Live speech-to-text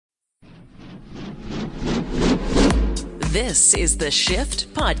This is the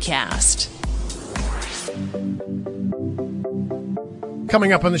Shift Podcast.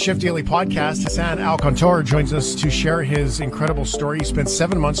 Coming up on the Shift Daily Podcast, Hassan Al Kontar joins us to share his incredible story. He spent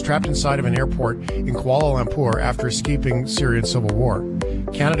 7 months trapped inside of an airport in Kuala Lumpur after escaping Syrian civil war.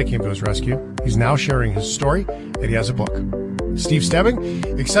 Canada came to his rescue. He's now sharing his story, and he has a book. Steve Stebbing,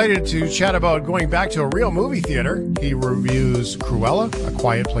 excited to chat about going back to a real movie theater. He reviews Cruella, A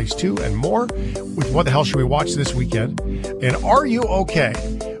Quiet Place 2, and more with What the Hell Should We Watch This Weekend? And are you okay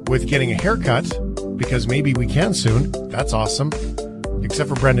with getting a haircut? Because maybe we can soon. That's awesome. Except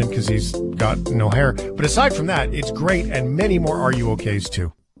for Brendan, because he's got no hair. But aside from that, it's great, and many more Are You Okays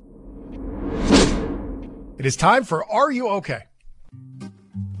too. It is time for Are You Okay?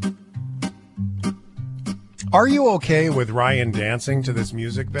 Are you okay with Ryan dancing to this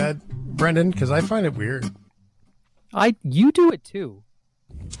music bed, Brendan? Because I find it weird. You do it too.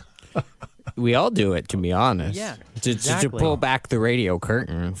 We all do it, to be honest. Yeah, To pull back the radio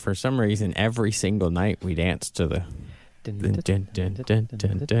curtain. For some reason, every single night we dance to the...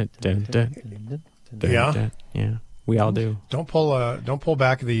 Yeah, we all do. Don't pull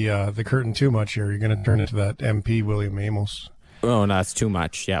back the curtain too much here. You're going to turn into that MP William Amos. Oh, no, it's too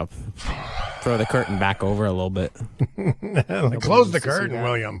much. Yeah. Throw the curtain back over a little bit. Close the curtain,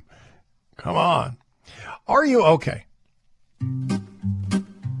 William. Come on. Are you okay?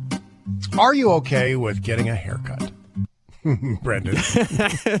 Are you okay with getting a haircut? Brendan.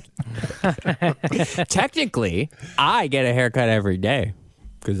 Technically, I get a haircut every day.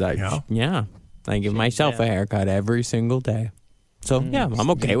 Because I give myself a haircut every single day. So, yeah,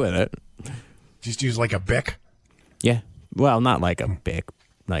 I'm okay with it. Just use like a Bic? Yeah. Well, not like a Bic,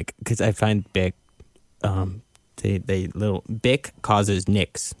 because I find Bic, Bic causes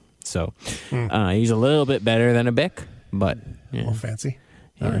nicks, so I use a little bit better than a Bic, but a little fancy.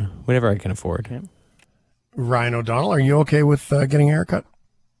 Yeah, right. Whatever I can afford. Yeah. Ryan O'Donnell, are you okay with getting a haircut?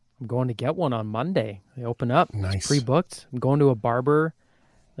 I'm going to get one on Monday. They open up. Nice. It's pre-booked. I'm going to a barber,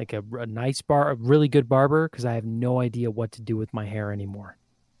 like a nice a really good barber, because I have no idea what to do with my hair anymore.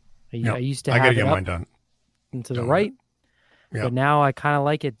 I used to have gotta get it mine done. And to the right. Yep. But now I kind of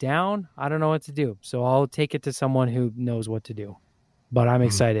like it down. I don't know what to do. So I'll take it to someone who knows what to do. But I'm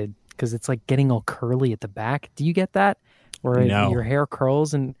excited because it's like getting all curly at the back. Do you get that? Where your hair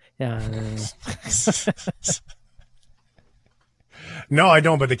curls and... No, I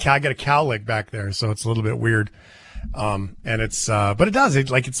don't. But I get a cowlick back there. So it's a little bit weird. And it's... but it does.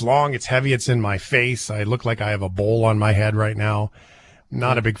 It's long. It's heavy. It's in my face. I look like I have a bowl on my head right now.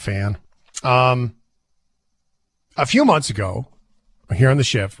 Not a big fan. A few months ago, here on the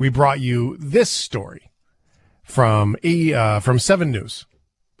Shift, we brought you this story from 7 News.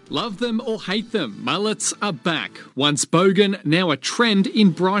 Love them or hate them, mullets are back. Once bogan, now a trend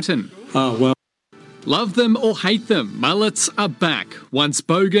in Brighton. Oh, well. Love them or hate them, mullets are back. Once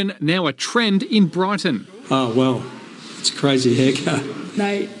bogan, now a trend in Brighton. Oh, well. It's a crazy haircut.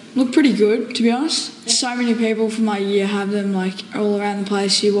 They look pretty good, to be honest. So many people from my year have them, all around the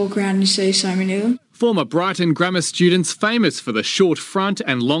place. You walk around and you see so many of them. Former Brighton grammar students famous for the short front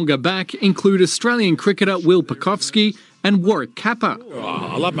and longer back include Australian cricketer Will Pucovski and Warwick Kappa. Oh,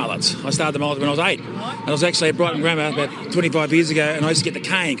 I love mullets. I started the mullet when I was 8. And I was actually at Brighton Grammar about 25 years ago, and I used to get the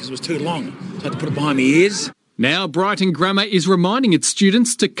cane because it was too long. So I had to put it behind my ears. Now Brighton Grammar is reminding its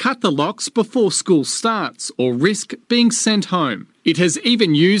students to cut the locks before school starts or risk being sent home. It has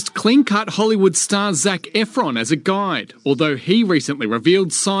even used clean-cut Hollywood star Zac Efron as a guide, although he recently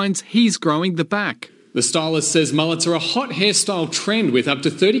revealed signs he's growing the back. The stylist says mullets are a hot hairstyle trend with up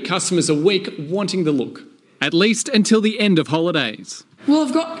to 30 customers a week wanting the look, at least until the end of holidays. Well,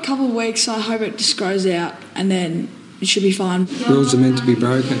 I've got a couple of weeks, so I hope it just grows out and then it should be fine. Rules are meant to be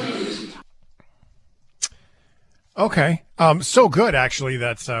broken. Okay. So good, actually,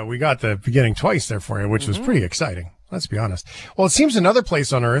 that we got the beginning twice there for you, which was pretty exciting. Let's be honest. Well, it seems another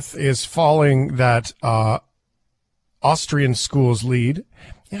place on earth is following that Austrian school's lead.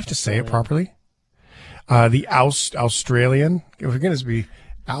 You have to say it properly. The Australian. If we're going to be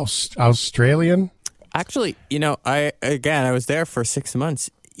Australian. Actually, I was there for 6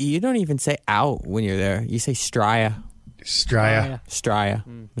 months. You don't even say out when you're there. You say Straya.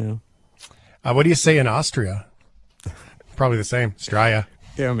 Straya. What do you say in Austria? Probably the same. Straya.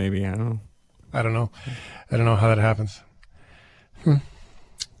 Yeah, maybe. I don't know. I don't know how that happens. Seems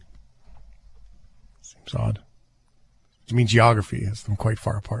odd. It means geography has them quite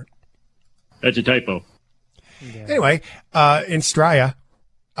far apart. That's a typo. Yeah. Anyway, in Straya,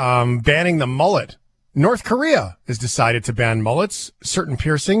 banning the mullet. North Korea has decided to ban mullets, certain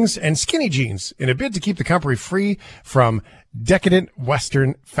piercings, and skinny jeans in a bid to keep the country free from decadent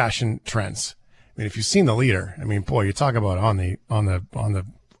Western fashion trends. mean, if you've seen the leader, I mean, boy, you talk about on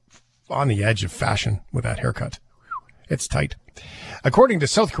the edge of fashion with that haircut. It's tight. According to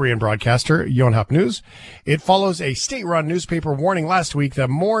South Korean broadcaster Yonhap News, it follows a state-run newspaper warning last week that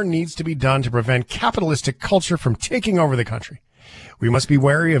more needs to be done to prevent capitalistic culture from taking over the country. We must be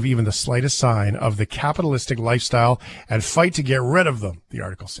wary of even the slightest sign of the capitalistic lifestyle and fight to get rid of them, the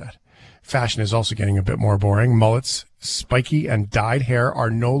article said. Fashion is also getting a bit more boring. Mullets, spiky, and dyed hair are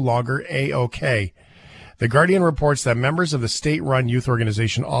no longer A-OK. The Guardian reports that members of the state-run youth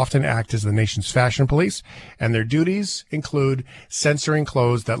organization often act as the nation's fashion police, and their duties include censoring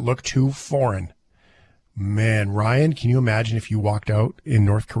clothes that look too foreign. Man, Ryan, can you imagine if you walked out in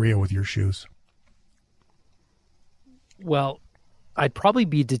North Korea with your shoes? Well, I'd probably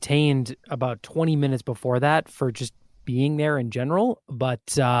be detained about 20 minutes before that for just being there in general.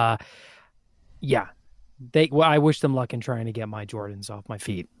 But, yeah, I wish them luck in trying to get my Jordans off my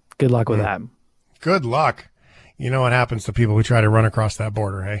feet. Good luck with that. Good luck. You know what happens to people who try to run across that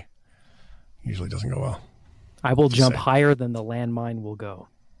border, hey? Usually doesn't go well. I will jump higher than the landmine will go.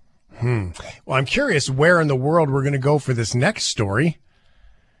 Well, I'm curious where in the world we're going to go for this next story.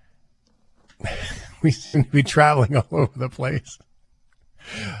 We seem to be traveling all over the place.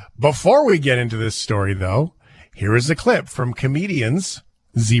 Before we get into this story, though, here is a clip from Comedian's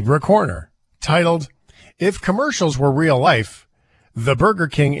Zebra Corner, titled, "If Commercials Were Real Life, the Burger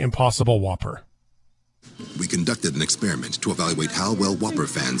King Impossible Whopper." We conducted an experiment to evaluate how well Whopper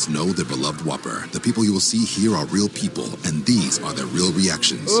fans know their beloved Whopper. The people you will see here are real people, and these are their real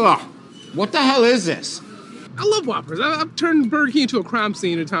reactions. Ugh, what the hell is this? I love Whoppers. I've turned Burger King into a crime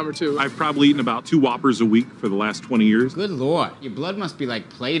scene a time or two. I've probably eaten about 2 Whoppers a week for the last 20 years. Good Lord, your blood must be like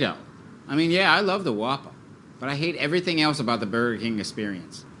Play-Doh. I mean, yeah, I love the Whopper, but I hate everything else about the Burger King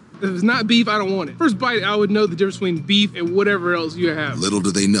experience. If it's not beef, I don't want it. First bite, I would know the difference between beef and whatever else you have. Little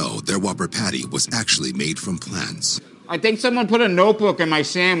do they know, their Whopper patty was actually made from plants. I think someone put a notebook in my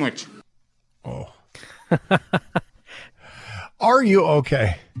sandwich. Oh. Are you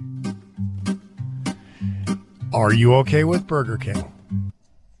okay? Are you okay with Burger King?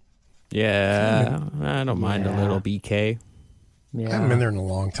 Yeah, I don't mind a little BK. Yeah. I haven't been there in a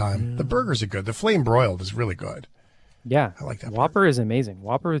long time. The burgers are good. The flame broiled is really good. Yeah, I like that. Whopper is amazing.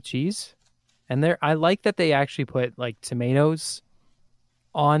 Whopper with cheese, and I like that they actually put like tomatoes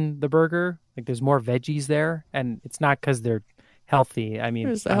on the burger. Like there's more veggies there, and it's not because they're healthy. I mean,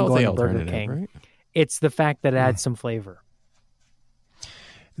 I'm going to Burger King. Right? It's the fact that it adds some flavor.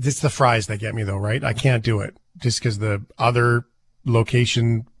 It's the fries that get me though, right? I can't do it just because the other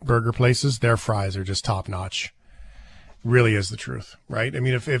location burger places, their fries are just top notch. Really is the truth, right? I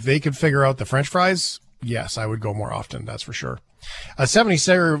mean, if they could figure out the French fries, yes, I would go more often. That's for sure. A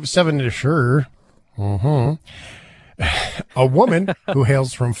 77 sure. A woman who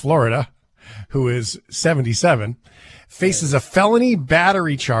hails from Florida, who is 77, faces a felony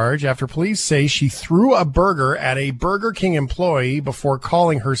battery charge after police say she threw a burger at a Burger King employee before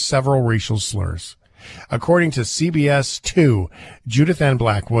calling her several racial slurs. According to CBS 2, Judith Ann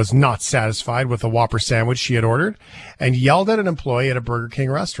Black was not satisfied with the Whopper sandwich she had ordered and yelled at an employee at a Burger King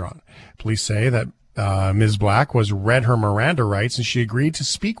restaurant. Police say that Ms. Black was read her Miranda rights and she agreed to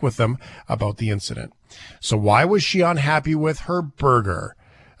speak with them about the incident. So why was she unhappy with her burger?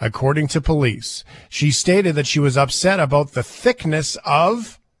 According to police, she stated that she was upset about the thickness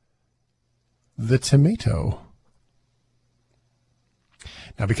of the tomato.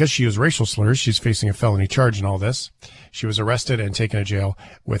 Now, because she used racial slurs, she's facing a felony charge in all this. She was arrested and taken to jail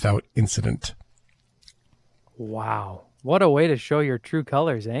without incident. Wow. What a way to show your true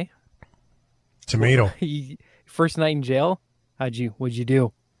colors, eh? Tomato. First night in jail? What'd you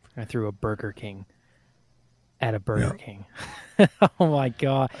do? I threw a Burger King at a Burger King. Oh my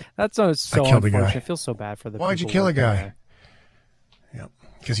God. That's so unfortunate. I feel so bad for the people. Why'd you kill a guy? Yeah,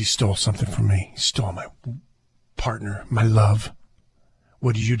 because he stole something from me. He stole my partner, my love.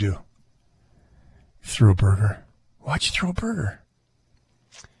 What did you do? Threw a burger. Why'd you throw a burger?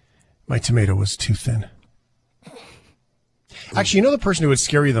 My tomato was too thin. Actually, you know the person who would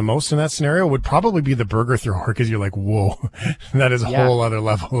scare you the most in that scenario would probably be the burger thrower because you're like, whoa, that is a whole other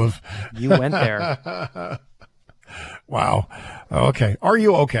level of... You went there. Wow. Okay. Are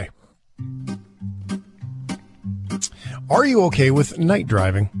you okay? Are you okay with night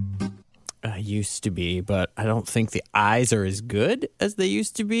driving? I used to be, but I don't think the eyes are as good as they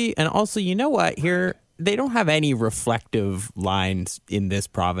used to be. And also, you know what? Here, they don't have any reflective lines in this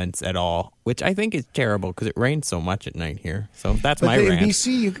province at all, which I think is terrible because it rains so much at night here. So that's my rant. In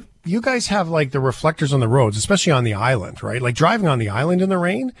BC, you guys have like the reflectors on the roads, especially on the island, right? Like driving on the island in the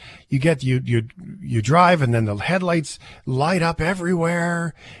rain, you drive and then the headlights light up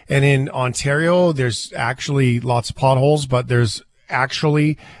everywhere. And in Ontario, there's actually lots of potholes, but there's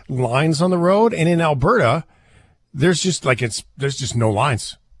actually lines on the road. And in Alberta, there's just no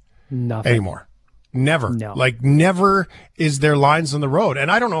lines anymore. Never. No. Like never is there lines on the road.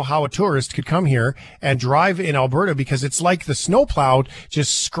 And I don't know how a tourist could come here and drive in Alberta because it's like the snowplow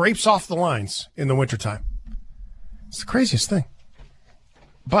just scrapes off the lines in the wintertime. It's the craziest thing.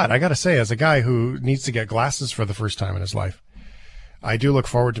 But I got to say, as a guy who needs to get glasses for the first time in his life, I do look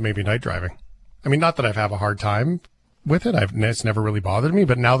forward to maybe night driving. I mean, not that I've had a hard time with it. It's never really bothered me.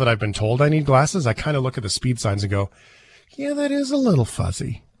 But now that I've been told I need glasses, I kind of look at the speed signs and go, yeah, that is a little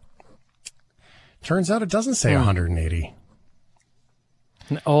fuzzy. Turns out it doesn't say 180.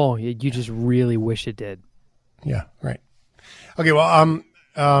 Oh, you just really wish it did. Yeah, right. Okay, well,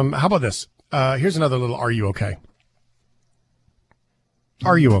 how about this? Here's another little Are You Okay?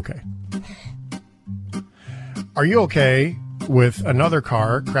 Are you okay? Are you okay with another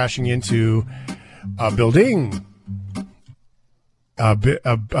car crashing into a building?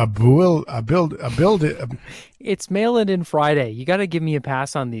 It's mail-in Friday. You got to give me a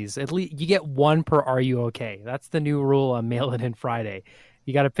pass on these. At least you get one per Are You Okay? That's the new rule on mail-in Friday.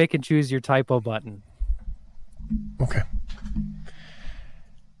 You got to pick and choose your typo button. Okay.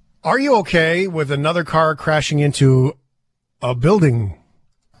 Are you okay with another car crashing into a building?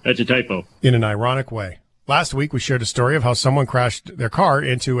 That's a typo. In an ironic way. Last week, we shared a story of how someone crashed their car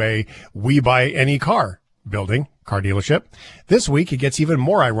into a We Buy Any Car building, car dealership. This week, it gets even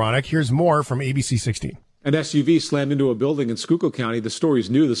more ironic. Here's more from ABC 16. An SUV slammed into a building in Schuylkill County. The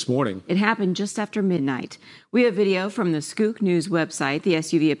story's new this morning. It happened just after midnight. We have video from the Scoop News website. The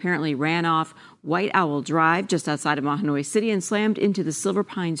SUV apparently ran off White Owl Drive just outside of Mahanoy City and slammed into the Silver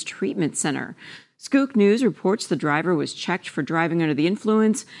Pines Treatment Center. Scoop News reports the driver was checked for driving under the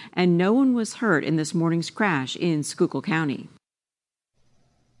influence, and no one was hurt in this morning's crash in Schuylkill County.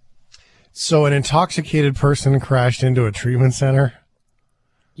 So an intoxicated person crashed into a treatment center?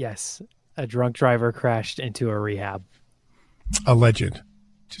 Yes. A drunk driver crashed into a rehab. Alleged.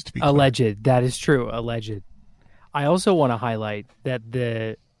 Just to be clear. Alleged. That is true. Alleged. I also want to highlight that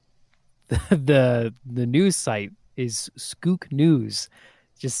the news site is Skook News.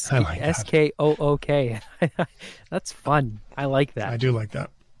 Just like SKOOK. That's fun. I like that. I do like that.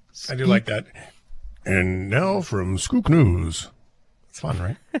 I do like that. And now from Skook News. It's fun,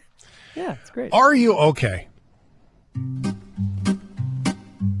 right? Yeah, it's great. Are you okay?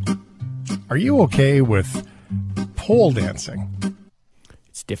 Are you okay with pole dancing?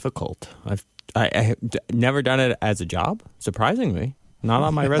 It's difficult. I have never done it as a job, surprisingly. Not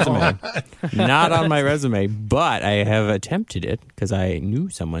on my resume. Not on my resume, but I have attempted it because I knew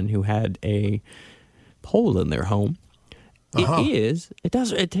someone who had a pole in their home.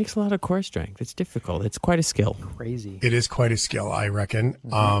 It takes a lot of core strength. It's difficult. It's quite a skill. Crazy. It is quite a skill, I reckon.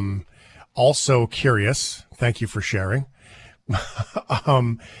 Mm-hmm. Also curious. Thank you for sharing.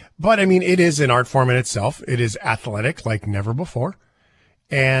 But I mean, it is an art form in itself. It is athletic like never before.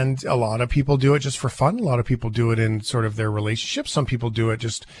 And a lot of people do it just for fun. A lot of people do it in sort of their relationships. Some people do it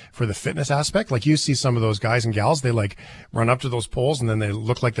just for the fitness aspect. Like you see some of those guys and gals, they like run up to those poles and then they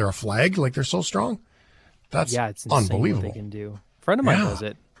look like they're a flag, like they're so strong. That's it's insane unbelievable. What they can do. A friend of mine does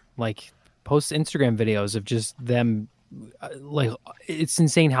it. Like posts Instagram videos of just them. Like it's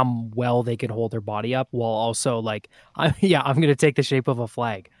insane how well they can hold their body up while also like, I'm going to take the shape of a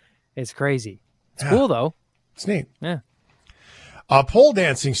flag. It's crazy. It's cool though. It's neat. Yeah. A pole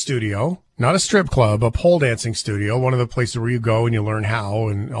dancing studio, not a strip club, a pole dancing studio, one of the places where you go and you learn how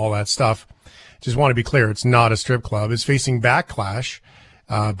and all that stuff. Just want to be clear, it's not a strip club. It's facing backlash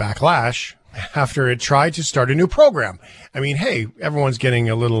after it tried to start a new program. I mean, hey, everyone's getting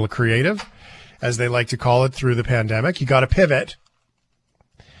a little creative, as they like to call it, through the pandemic. You got to pivot.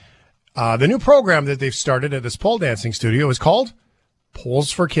 The new program that they've started at this pole dancing studio is called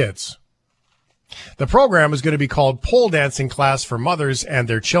Poles for Kids. The program is going to be called Pole Dancing Class for Mothers and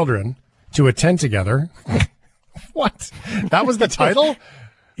Their Children to Attend Together. What? That was the title?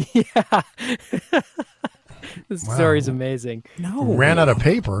 Yeah. This story's amazing. No. Ran out of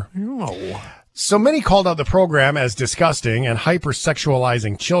paper. No. So many called out the program as disgusting and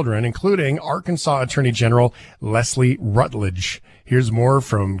hypersexualizing children, including Arkansas Attorney General Leslie Rutledge. Here's more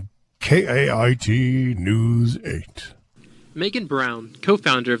from KAIT News 8. Megan Brown,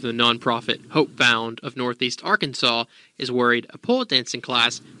 co-founder of the nonprofit Hope Found of Northeast Arkansas, is worried a pole dancing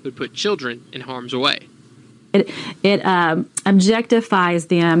class would put children in harm's way. It objectifies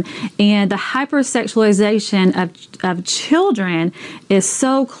them, and the hypersexualization of children is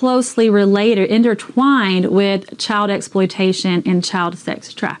so closely related, intertwined with child exploitation and child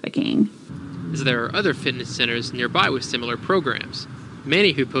sex trafficking. As there are other fitness centers nearby with similar programs.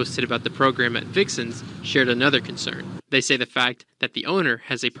 Many who posted about the program at Vixens shared another concern. They say the fact that the owner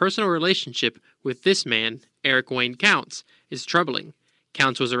has a personal relationship with this man, Eric Wayne Counts, is troubling.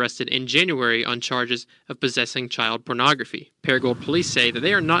 Counts was arrested in January on charges of possessing child pornography. Paragould police say that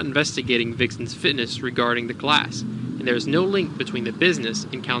they are not investigating Vixen's Fitness regarding the class, and there is no link between the business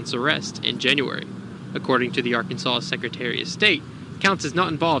and Counts' arrest in January. According to the Arkansas Secretary of State, Counts is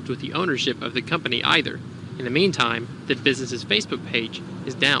not involved with the ownership of the company either. In the meantime, the business's Facebook page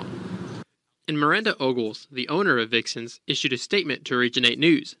is down. And Miranda Ogles, the owner of Vixen's, issued a statement to Region 8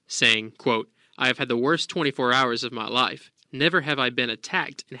 News, saying, quote, "I have had the worst 24 hours of my life. Never have I been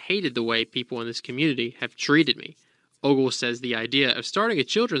attacked and hated the way people in this community have treated me." Ogles says the idea of starting a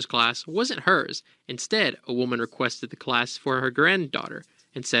children's class wasn't hers. Instead, a woman requested the class for her granddaughter,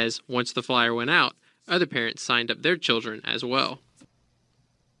 and says once the flyer went out, other parents signed up their children as well.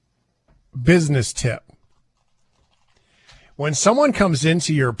 Business tip. When someone comes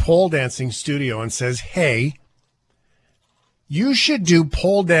into your pole dancing studio and says, hey, you should do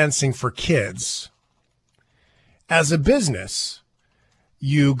pole dancing for kids, as a business,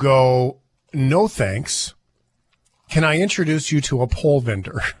 you go, no thanks. Can I introduce you to a pole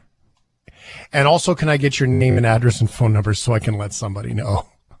vendor? And also, can I get your name and address and phone number so I can let somebody know?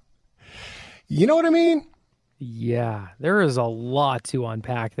 You know what I mean? Yeah, there is a lot to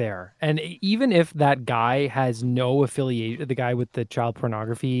unpack there. And even if that guy has no affiliation, the guy with the child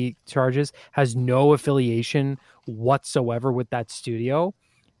pornography charges has no affiliation whatsoever with that studio,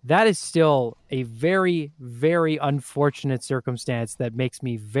 that is still a very, very unfortunate circumstance that makes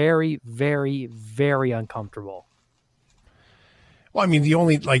me very, very, very uncomfortable. Well, I mean,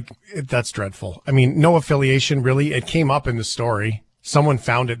 that's dreadful. I mean, no affiliation, really. It came up in the story. Someone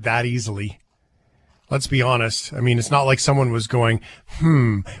found it that easily. Let's be honest. I mean, it's not like someone was going,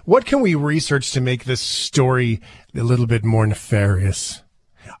 what can we research to make this story a little bit more nefarious?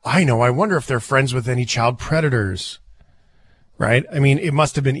 I know. I wonder if they're friends with any child predators. Right? I mean, it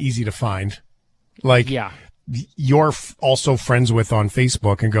must have been easy to find. Like, yeah, you're also friends with on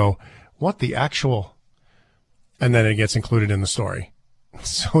Facebook and go, what the actual? And then it gets included in the story.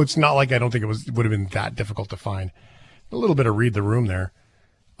 So it's not like I don't think it would have been that difficult to find. A little bit of read the room there.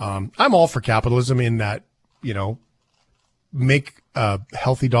 I'm all for capitalism in that, make a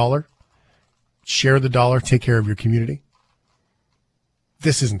healthy dollar, share the dollar, take care of your community.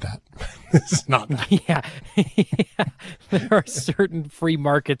 This isn't that. This is not that. Yeah. There are certain free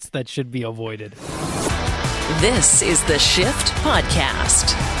markets that should be avoided. This is the Shift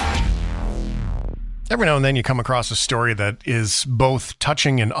Podcast. Every now and then you come across a story that is both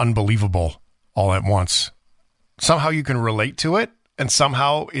touching and unbelievable all at once. Somehow you can relate to it, and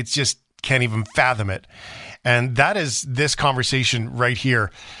somehow it just can't even fathom it. And that is this conversation right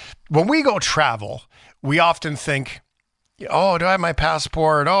here. When we go travel, we often think, oh, do I have my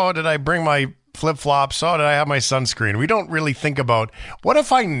passport? Oh, did I bring my flip-flops? Oh, did I have my sunscreen? We don't really think about, what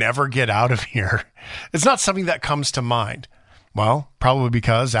if I never get out of here? It's not something that comes to mind. Well, probably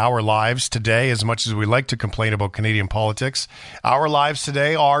because our lives today, as much as we like to complain about Canadian politics, our lives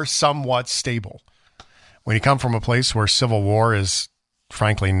today are somewhat stable. When you come from a place where civil war is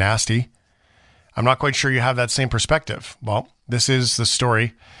frankly nasty, I'm not quite sure you have that same perspective. Well, this is the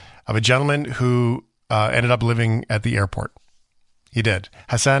story of a gentleman who ended up living at the airport. He did.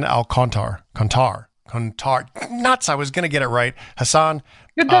 Hassan Al Kontar. Nuts. I was going to get it right. Hassan.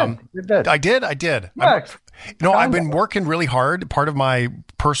 You did. I did. Max, I've been working really hard. Part of my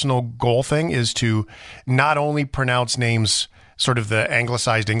personal goal thing is to not only pronounce names sort of the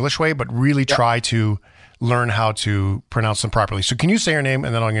anglicized English way, but really try to learn how to pronounce them properly. So can you say your name,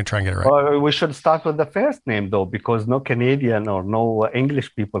 and then I'm going to try and get it right? Well, we should start with the first name, though, because no Canadian or no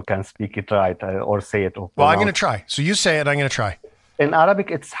English people can speak it right or say it. Well, I'm going to try. So you say it, I'm going to try. In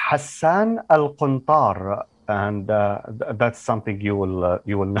Arabic, it's Hassan Al Kontar, and that's something you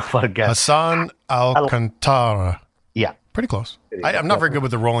will never get. Hassan Al Kontar. Yeah. Pretty close. I'm not very good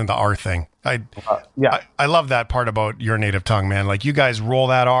with the rolling the R thing. I love that part about your native tongue, man. Like, you guys roll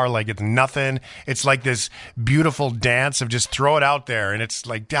that R like it's nothing. It's like this beautiful dance of just throw it out there. And it's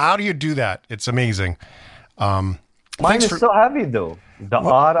like, how do you do that? It's amazing. Mine is so heavy, though. The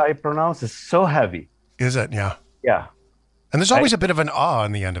R I pronounce is so heavy. Is it? Yeah. Yeah. And there's always a bit of an ah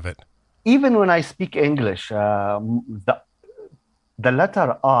on the end of it. Even when I speak English, the the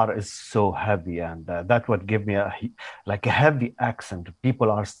letter R is so heavy, and that would give me a heavy accent. People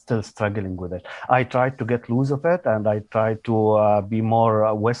are still struggling with it. I tried to get loose of it, and I tried to be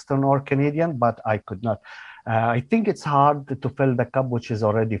more Western or Canadian, but I could not. I think it's hard to fill the cup which is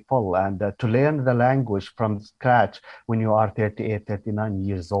already full, and to learn the language from scratch when you are 38, 39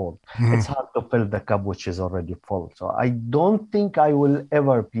 years old. It's hard to fill the cup which is already full. So I don't think I will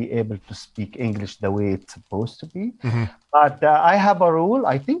ever be able to speak English the way it's supposed to be. But I have a rule.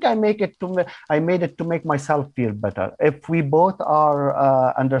 I think I made it to make myself feel better. If we both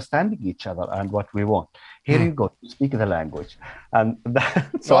are understanding each other and what we want, here you go, speak the language. And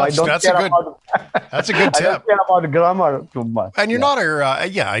so I don't care about. That's a good tip. I don't care about grammar too much. And you're not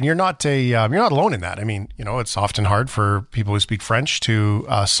you're not alone in that. I mean, it's often hard for people who speak French to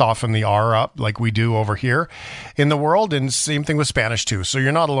soften the R up like we do over here in the world, and same thing with Spanish too. So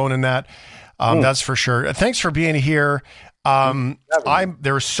you're not alone in that. That's for sure. Thanks for being here.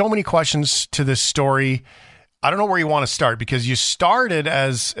 There are so many questions to this story. I don't know where you want to start, because you started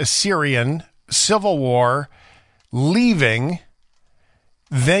as a Syrian, civil war, leaving,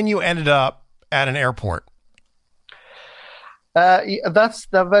 then you ended up at an airport. That's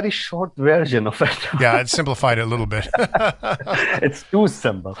the very short version of it. Yeah, I simplified it a little bit. It's too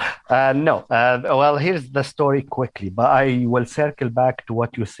simple. Well, here's the story quickly, but I will circle back to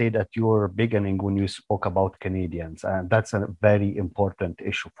what you said at your beginning when you spoke about Canadians, and that's a very important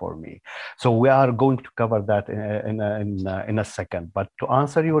issue for me. So we are going to cover that in a second. But to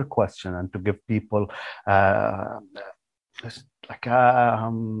answer your question and to give people a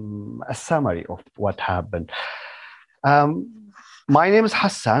summary of what happened. My name is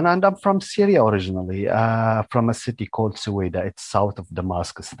Hassan, and I'm from Syria originally, from a city called Suwaida. It's south of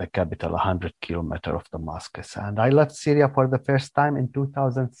Damascus, the capital, 100 kilometers of Damascus. And I left Syria for the first time in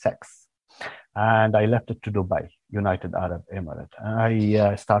 2006. And I left it to Dubai, United Arab Emirates.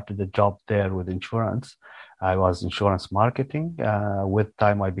 I started a job there with insurance. I was insurance marketing. With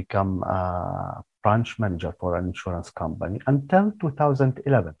time, I became a branch manager for an insurance company until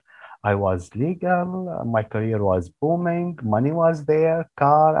 2011. I was legal, my career was booming, money was there,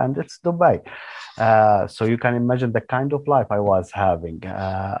 car, and it's Dubai. So you can imagine the kind of life I was having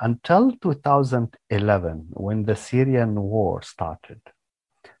until 2011, when the Syrian war started.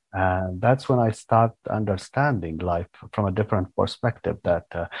 And that's when I start understanding life from a different perspective, that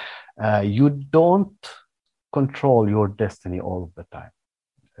you don't control your destiny all the time.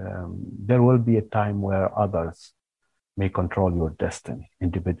 There will be a time where others may control your destiny,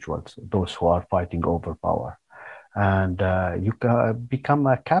 individuals, those who are fighting over power. And you become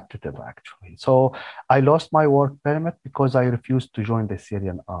a captive, actually. So I lost my work permit because I refused to join the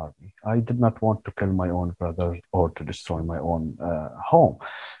Syrian army. I did not want to kill my own brother or to destroy my own home.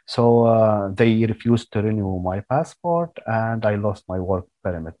 So they refused to renew my passport, and I lost my work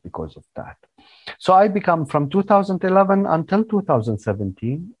permit because of that. So I become, from 2011 until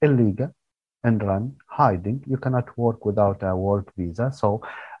 2017, illegal and run, hiding. You cannot work without a work visa. So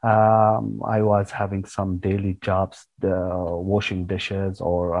I was having some daily jobs, washing dishes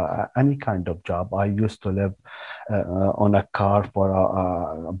or any kind of job. I used to live on a car for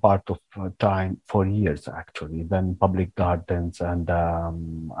a part of time for years, actually. Then public gardens, and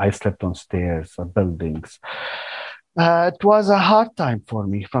I slept on stairs, buildings. It was a hard time for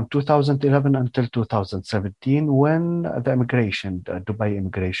me from 2011 until 2017, when the Dubai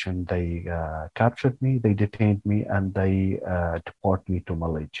immigration, they captured me, they detained me, and they deported me to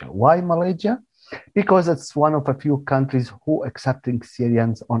Malaysia. Why Malaysia? Because it's one of a few countries who accepting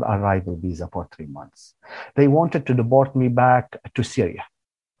Syrians on arrival visa for 3 months. They wanted to deport me back to Syria.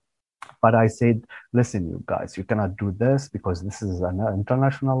 But I said, listen, you guys, you cannot do this because this is an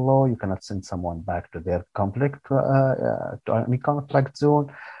international law. You cannot send someone back to their conflict, to any conflict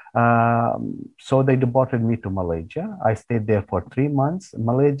zone. So they deported me to Malaysia. I stayed there for 3 months.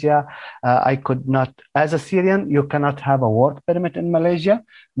 Malaysia, I could not, as a Syrian, you cannot have a work permit in Malaysia,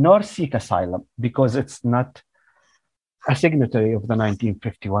 nor seek asylum, because it's not a signatory of the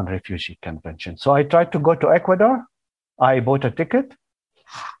 1951 Refugee Convention. So I tried to go to Ecuador. I bought a ticket,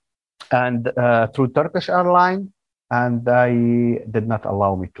 and through Turkish airline, and they did not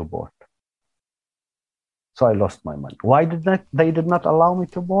allow me to board. So I lost my money. Why they did not allow me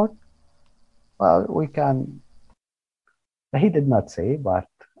to board? Well, he did not say, but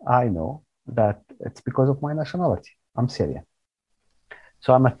I know that it's because of my nationality. I'm Syrian.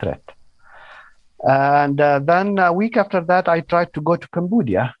 So I'm a threat. And then a week after that, I tried to go to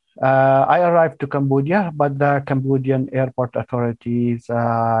Cambodia. I arrived to Cambodia, but the Cambodian airport authorities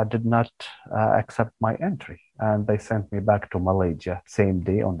did not accept my entry, and they sent me back to Malaysia same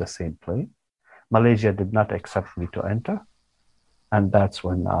day on the same plane. Malaysia did not accept me to enter. And that's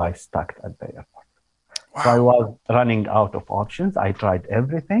when I stuck at the airport. Wow. So I was running out of options. I tried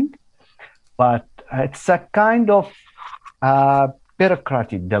everything, but it's a kind of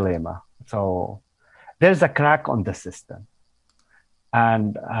bureaucratic dilemma. So there's a crack on the system,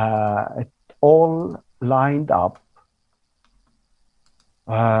 and it all lined up.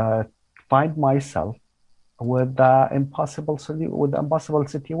 Find myself with the impossible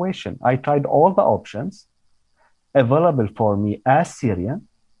situation. I tried all the options available for me as Syrian,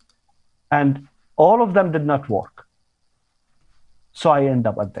 and all of them did not work. So I ended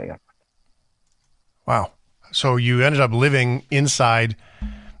up at the airport. Wow. So you ended up living inside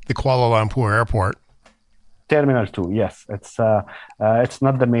the Kuala Lumpur airport. Terminal 2, yes. It's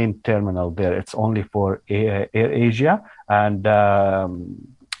not the main terminal there. It's only for Air Asia, and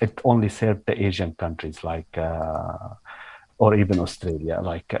it only served the Asian countries like, or even Australia,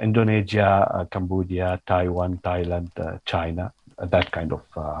 like Indonesia, Cambodia, Taiwan, Thailand, China, that kind of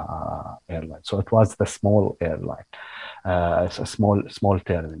airline. So it was the small airline. It's a small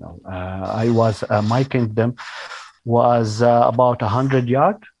terminal. My kingdom was about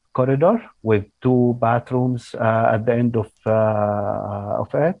 100-yard corridor with 2 bathrooms at the end of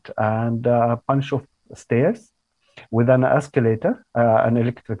it, and a bunch of stairs with an escalator, an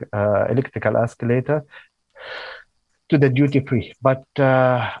electrical escalator to the duty free. But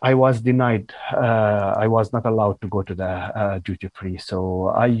I was denied. I was not allowed to go to the duty free. So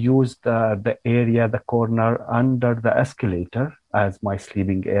I used the corner under the escalator as my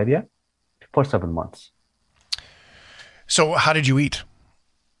sleeping area for 7 months. So how did you eat?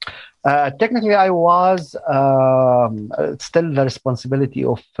 Technically, I was still the responsibility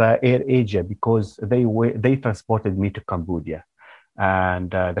of Air Asia, because they transported me to Cambodia, and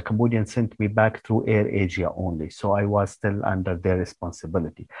the Cambodians sent me back through Air Asia only. So I was still under their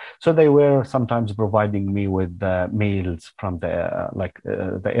responsibility. So they were sometimes providing me with meals from the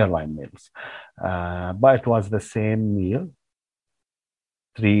airline meals, but it was the same meal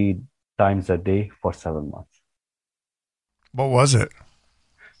 3 times a day for 7 months. What was it?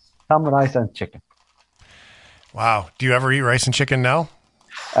 Some rice and chicken. Wow. Do you ever eat rice and chicken now?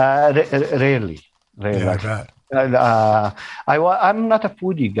 Rarely. Yeah, I bet. I'm not a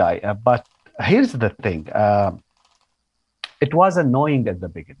foodie guy, but here's the thing. It was annoying at the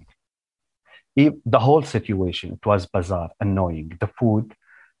beginning. The whole situation, it was bizarre, annoying. The food,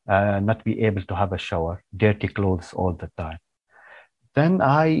 not be able to have a shower, dirty clothes all the time. Then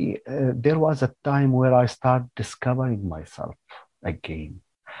there was a time where I started discovering myself again.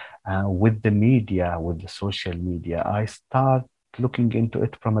 With the media, with the social media, I start looking into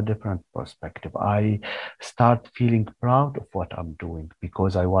it from a different perspective. I start feeling proud of what I'm doing,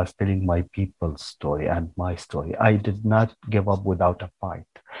 because I was telling my people's story and my story. I did not give up without a fight.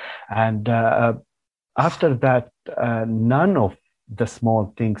 And after that, none of the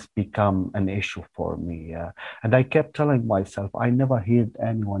small things become an issue for me. And I kept telling myself, I never heard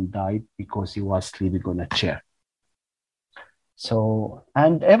anyone died because he was sleeping on a chair. So,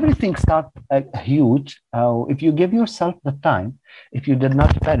 and everything starts huge. If you give yourself the time, if you did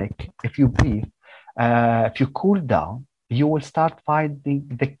not panic, if you breathe, if you cool down, you will start finding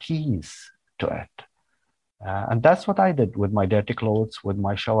the keys to it. And that's what I did with my dirty clothes, with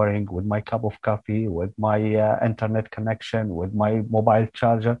my showering, with my cup of coffee, with my internet connection, with my mobile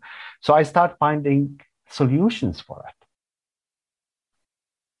charger. So I start finding solutions for it.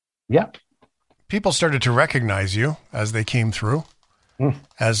 Yeah. People started to recognize you as they came through,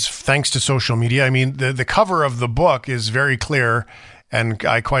 as thanks to social media. I mean, the cover of the book is very clear, and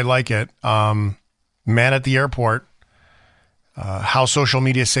I quite like it. Man at the airport, how social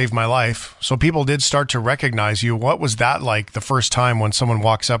media saved my life. So people did start to recognize you. What was that like the first time when someone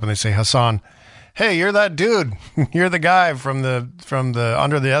walks up and they say, Hassan, hey, you're that dude. You're the guy from the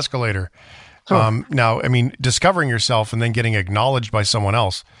under the escalator. Sure. Now, I mean, discovering yourself and then getting acknowledged by someone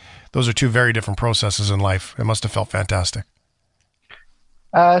else, those are 2 very different processes in life. It must have felt fantastic.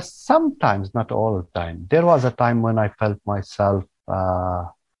 Sometimes, not all the time. There was a time when I felt myself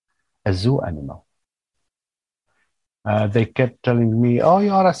a zoo animal. They kept telling me, oh,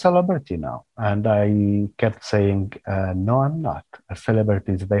 you are a celebrity now. And I kept saying, no, I'm not.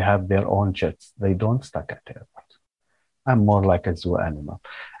 Celebrities, they have their own jets. They don't stuck at airports. I'm more like a zoo animal.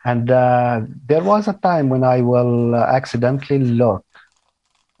 And there was a time when I will accidentally look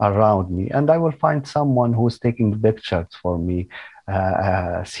around me, and I will find someone who's taking pictures for me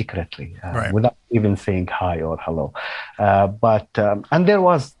secretly, right, without even saying hi or hello. And there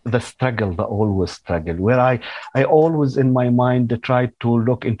was the struggle, the always struggle, where I always in my mind tried to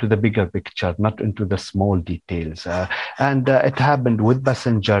look into the bigger picture, not into the small details. And it happened with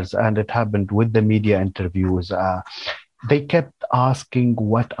passengers, and it happened with the media interviews. They kept asking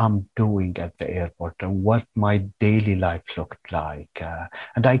what I'm doing at the airport and what my daily life looked like.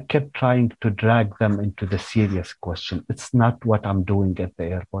 And I kept trying to drag them into the serious question. It's not what I'm doing at the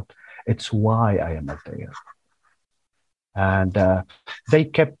airport, it's why I am at the airport. And they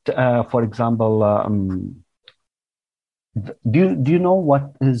kept, for example, do you know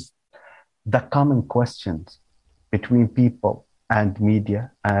what is the common questions between people and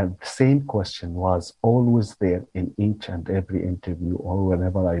media? And the same question was always there in each and every interview or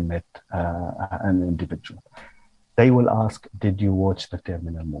whenever I met an individual. They will ask, did you watch the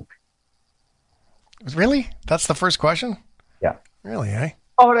Terminal movie? Really? That's the first question? Yeah. Really, eh?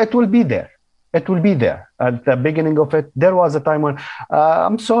 Or it will be there. It will be there at the beginning of it. There was a time when,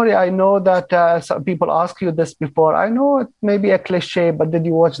 I'm sorry, I know that some people ask you this before. I know it may be a cliche, but did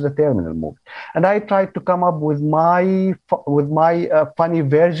you watch the Terminal movie? And I tried to come up with my funny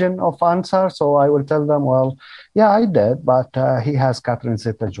version of answer. So I will tell them, well, yeah, I did, but he has Catherine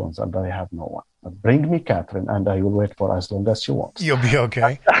Zeta-Jones and I have no one. Bring me Catherine and I will wait for as long as she wants. You'll be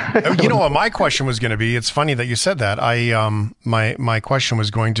okay. You know what my question was going to be? It's funny that you said that. My question was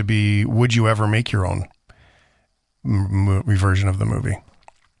going to be, would you ever make your own version of the movie?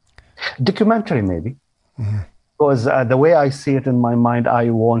 Documentary, maybe. Mm-hmm. Because the way I see it in my mind, I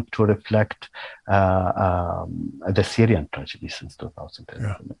want to reflect the Syrian tragedy since 2011.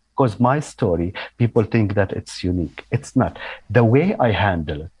 Yeah. Because my story, people think that it's unique. It's not. The way I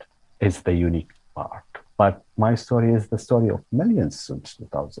handle it is the unique part. But my story is the story of millions since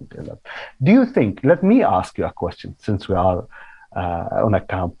 2011. Do you think, let me ask you a question, since we are on a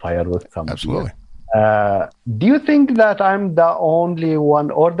campfire with some. Absolutely. Do you think that I'm the only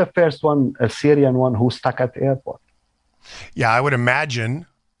one or the first one, a Syrian one, who's stuck at the airport? Yeah, I would imagine.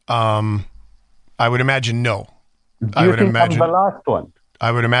 No. Do you think I'm the last one?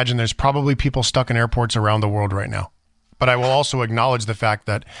 I would imagine there's probably people stuck in airports around the world right now. But I will also acknowledge the fact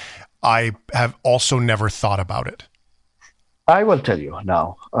that I have also never thought about it. I will tell you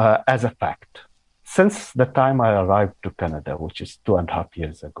now, as a fact, since the time I arrived to Canada, which is 2.5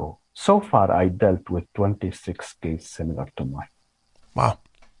 years ago, so far I dealt with 26 cases similar to mine. Wow.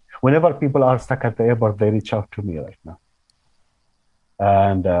 Whenever people are stuck at the airport, they reach out to me right now.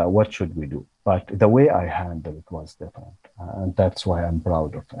 And what should we do? But the way I handled it was different. And that's why I'm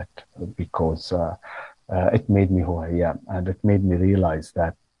proud of it, because it made me who I am. And it made me realize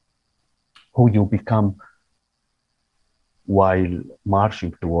that who you become while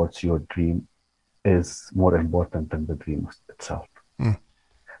marching towards your dream is more important than the dream itself. Mm.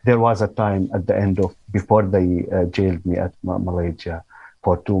 There was a time at the end of, before they jailed me at Malaysia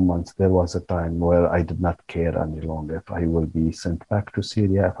for 2 months, there was a time where I did not care any longer if I will be sent back to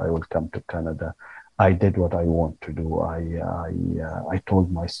Syria, if I will come to Canada. I did what I want to do. I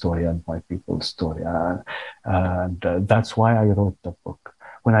told my story and my people's story. And that's why I wrote the book.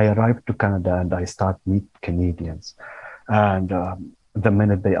 When I arrived to Canada and I start meet Canadians, and the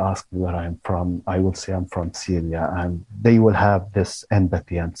minute they ask me where I'm from, I will say I'm from Syria, and they will have this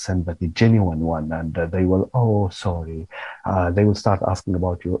empathy and sympathy, genuine one, and they will, oh, sorry. They will start asking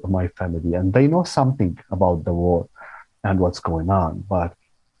about my family, and they know something about the war and what's going on, but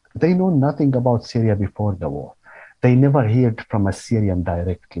they know nothing about Syria before the war. They never heard from a Syrian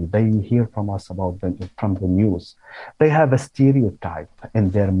directly. They hear from us from the news. They have a stereotype in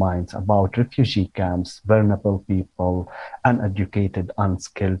their minds about refugee camps, vulnerable people, uneducated,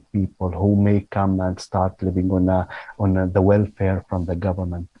 unskilled people who may come and start living on the welfare from the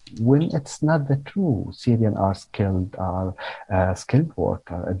government. When it's not the truth. Syrians are skilled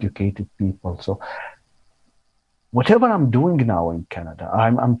worker, educated people. So whatever I'm doing now in Canada,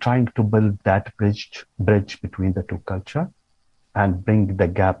 I'm trying to build that bridge between the two cultures and bring the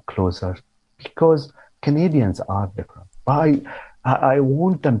gap closer, because Canadians are different. But I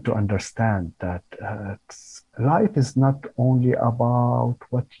want them to understand that life is not only about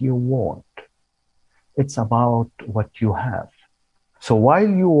what you want, it's about what you have. So while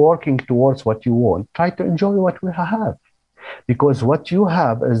you're working towards what you want, try to enjoy what we have. Because what you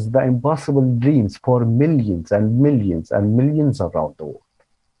have is the impossible dreams for millions and millions and millions around the world.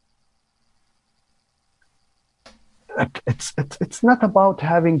 It's not about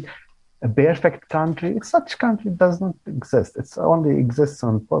having a perfect country. Such country does not exist. It only exists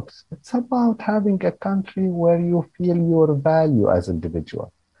on books. It's about having a country where you feel your value as an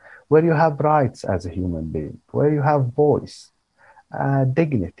individual, where you have rights as a human being, where you have voice,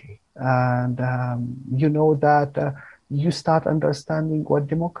 dignity, and you know that you start understanding what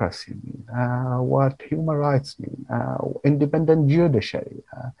democracy means, what human rights mean, independent judiciary,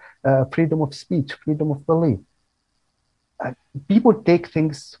 freedom of speech, freedom of belief. People take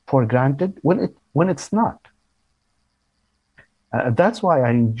things for granted when it's not. That's why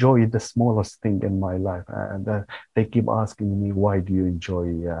I enjoy the smallest thing in my life. And they keep asking me, why do you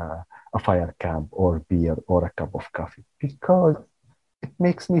enjoy a fire camp or beer or a cup of coffee? Because it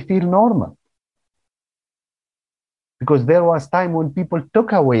makes me feel normal. Because there was time when people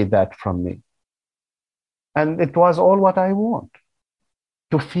took away that from me. And it was all what I want,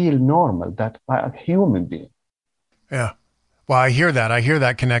 to feel normal, that I'm a human being. Yeah. Well, I hear that. I hear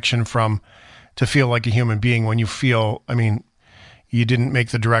that connection from to feel like a human being when you feel, I mean, you didn't make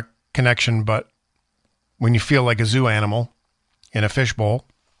the direct connection, but when you feel like a zoo animal in a fishbowl,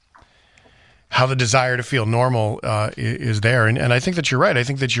 how the desire to feel normal is there. And I think that you're right. I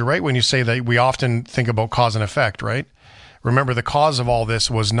think that you're right when you say that we often think about cause and effect, right? Remember, the cause of all this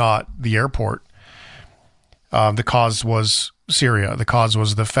was not the airport. The cause was Syria. The cause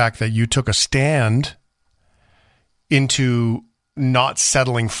was the fact that you took a stand into not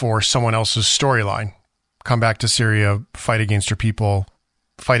settling for someone else's storyline. Come back to Syria, fight against your people,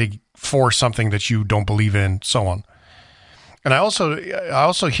 fight for something that you don't believe in, so on. And I also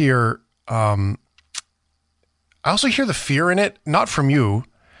hear the fear in it, not from you.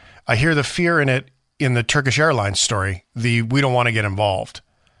 I hear the fear in it in the Turkish Airlines story. We don't want to get involved,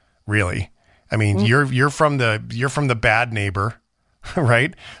 really. I mean, you're from the bad neighbor,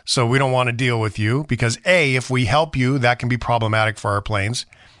 right? So we don't want to deal with you because A, if we help you, that can be problematic for our planes.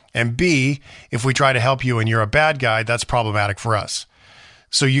 And B, if we try to help you and you're a bad guy, that's problematic for us.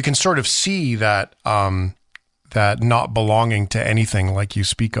 So you can sort of see that that not belonging to anything like you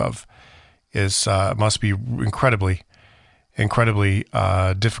speak of is must be incredibly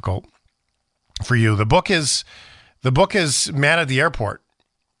difficult for you. The book is Man at the Airport,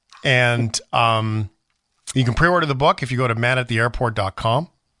 and you can pre-order the book if you go to manattheairport.com.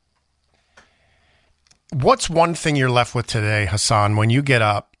 What's one thing you're left with today, Hassan, when you get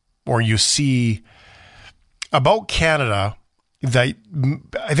up or you see about Canada that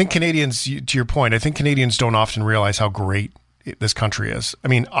I think Canadians, to your point, I think Canadians don't often realize how great this country is. I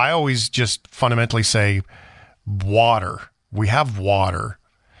mean, I always just fundamentally say water. We have water.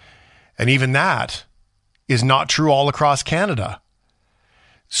 And even that is not true all across Canada.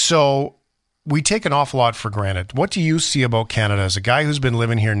 So we take an awful lot for granted. What do you see about Canada as a guy who's been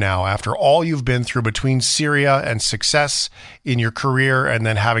living here now after all you've been through between Syria and success in your career and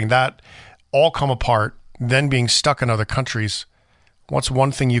then having that all come apart, then being stuck in other countries? What's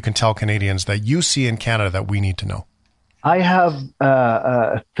one thing you can tell Canadians that you see in Canada that we need to know? I have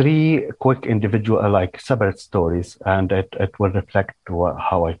three quick individual, separate stories, and it will reflect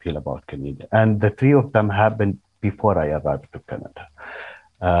how I feel about Canada. And the three of them happened before I arrived to Canada.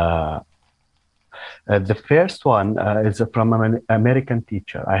 The first one is from an American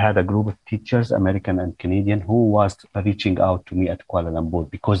teacher. I had a group of teachers, American and Canadian, who was reaching out to me at Kuala Lumpur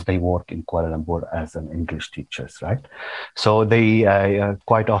because they work in Kuala Lumpur as an English teachers, right? So they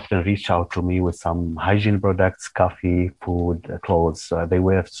quite often reach out to me with some hygiene products, coffee, food, clothes. They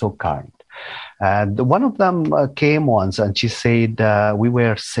were so kind. And one of them came once and she said, we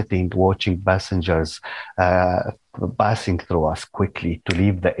were sitting watching passengers passing through us quickly to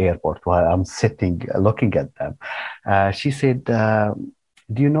leave the airport while I'm sitting looking at them. She said,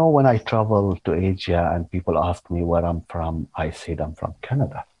 do you know when I travel to Asia and people ask me where I'm from, I said I'm from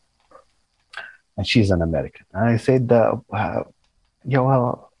Canada. And she's an American. And I said, yeah,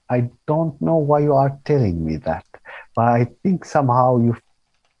 well, I don't know why you are telling me that, but I think somehow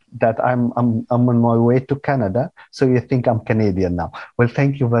that I'm on my way to Canada, so you think I'm Canadian now. Well,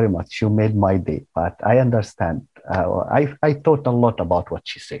 thank you very much. You made my day, but I understand. I thought a lot about what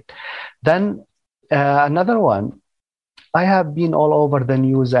she said. Then another one, I have been all over the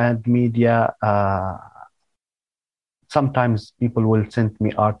news and media. Sometimes people will send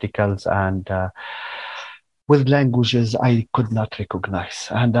me articles and with languages I could not recognize.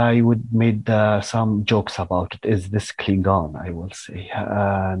 And I would make some jokes about it. Is this Klingon, I will say.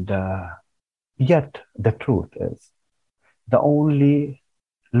 And yet the truth is, the only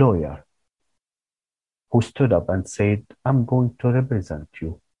lawyer who stood up and said, I'm going to represent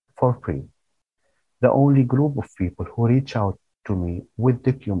you for free. The only group of people who reach out to me with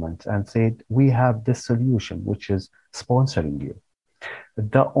documents and said, we have this solution, which is sponsoring you.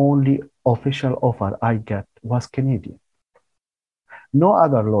 The only official offer I get was Canadian. No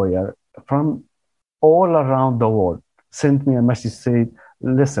other lawyer from all around the world sent me a message saying,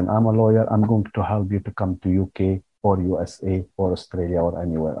 listen, I'm a lawyer. I'm going to help you to come to UK or USA or Australia or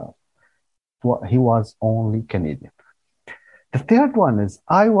anywhere else. He was only Canadian. The third one is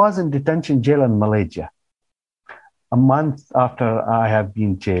I was in detention jail in Malaysia. A month after I have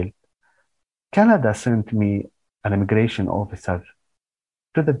been jailed, Canada sent me an immigration officer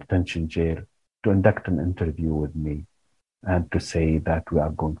to the detention jail to conduct an interview with me. and to say that we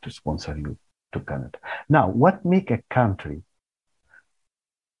are going to sponsor you to Canada. Now, what make a country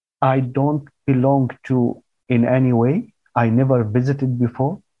I don't belong to in any way, I never visited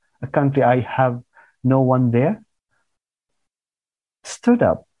before, a country I have no one there, stood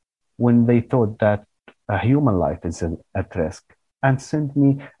up when they thought that a human life is at risk and sent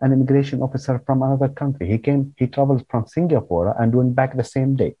me an immigration officer from another country. He traveled from Singapore and went back the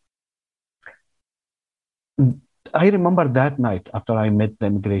same day. I remember that night after I met the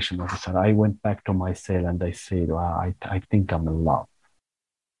immigration officer, I went back to my cell and I said, well, I think I'm in love.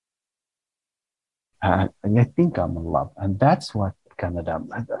 I think I'm in love. And that's what Canada,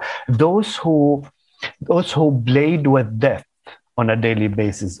 those who bleed with death on a daily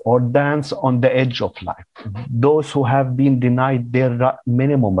basis or dance on the edge of life, those who have been denied their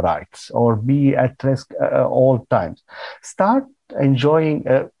minimum rights or be at risk all times, start enjoying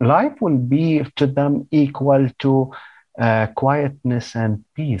life will be to them equal to quietness and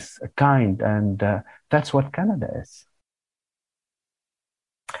peace, kind, and that's what Canada is.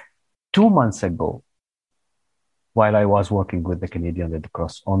 2 months ago, while I was working with the Canadian Red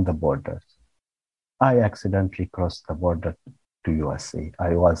Cross on the borders, I accidentally crossed the border to USA.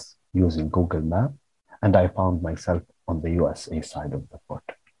 I was using Google Maps and I found myself on the USA side of the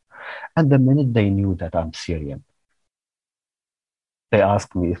border. And the minute they knew that I'm Syrian, they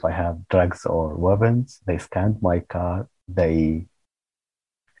asked me if I have drugs or weapons. They scanned my car. They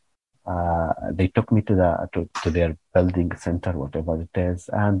took me to their building center, whatever it is,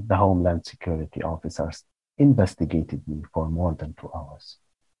 and the Homeland Security officers investigated me for more than 2 hours.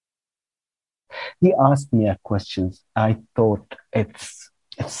 He asked me a question I thought it's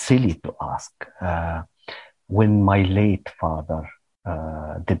silly to ask. When my late father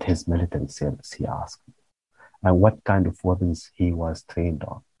did his military service, he asked me, and what kind of weapons he was trained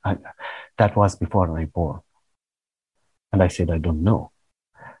on. That was before I born. And I said, I don't know.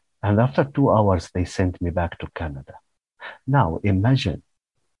 And after 2 hours, they sent me back to Canada. Now, imagine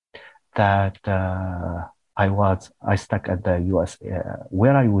that I stuck at the US,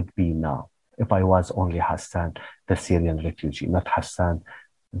 where I would be now if I was only Hassan, the Syrian refugee, not Hassan,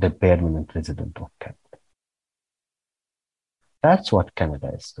 the permanent resident of Canada. That's what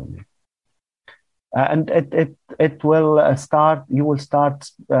Canada is to me. And it will start, you will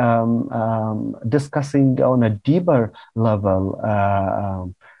start discussing on a deeper level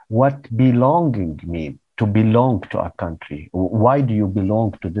what belonging means, to belong to a country. Why do you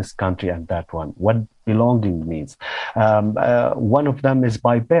belong to this country and that one? What belonging means? One of them is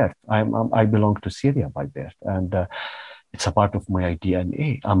by birth. I belong to Syria by birth, and it's a part of my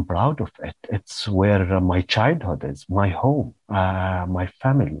DNA. I'm proud of it. It's where my childhood is, my home, my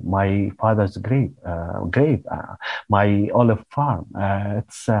family, my father's grave, my olive farm.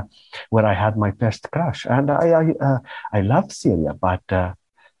 It's where I had my first crush, and I love Syria, but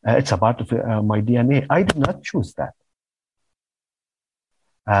it's a part of my DNA. I did not choose that.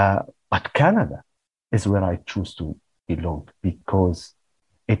 But Canada is where I choose to belong because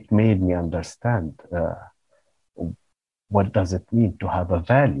it made me understand what does it mean to have a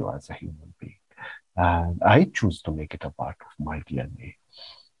value as a human being. And I choose to make it a part of my DNA.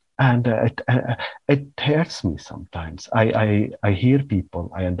 And it hurts me sometimes. I hear people,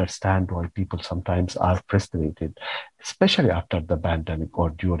 I understand why people sometimes are frustrated, especially after the pandemic or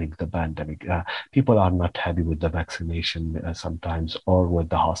during the pandemic. People are not happy with the vaccination sometimes, or with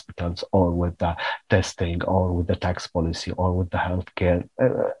the hospitals, or with the testing, or with the tax policy, or with the healthcare.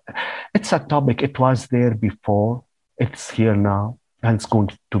 It's a topic. It was there before. It's here now. And it's going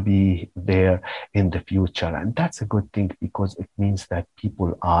to be there in the future. And that's a good thing because it means that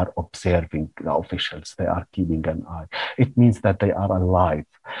people are observing the officials. They are keeping an eye. It means that they are alive.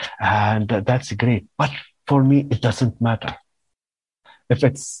 And that's great. But for me, it doesn't matter. If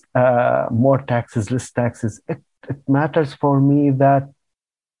it's more taxes, less taxes, it matters for me that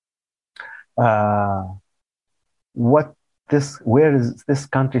where is this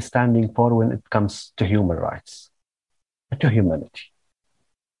country standing for when it comes to human rights, to humanity,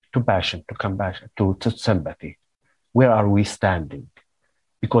 to passion, to compassion, to sympathy. Where are we standing?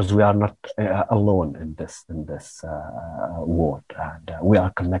 Because we are not alone in this world, and we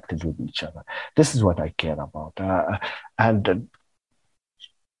are connected with each other. This is what I care about. And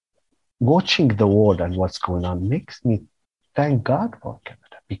watching the world and what's going on makes me thank God for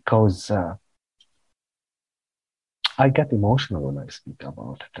Canada, because I get emotional when I speak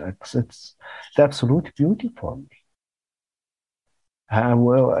about it. It's the absolute beauty for me.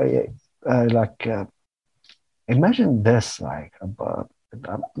 Imagine this,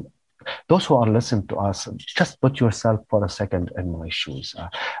 those who are listening to us, just put yourself for a second in my shoes.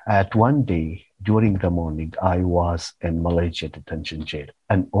 At one day during the morning, I was in Malaysia detention jail,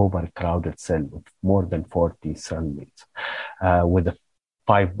 an overcrowded cell with more than 40 cellmates, with a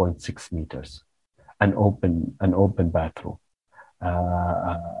 5.6 meters, an open bathroom.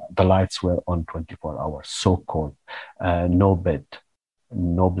 The lights were on 24 hours, so cold, no bed,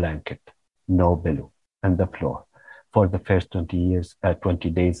 no blanket, no pillow, and the floor. For the first 20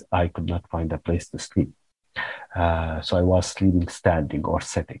 days, I could not find a place to sleep. So I was sleeping standing or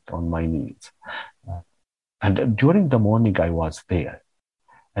sitting on my knees. And during the morning, I was there.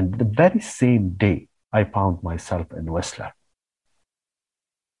 And the very same day, I found myself in Whistler.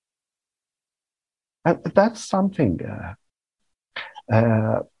 And that's something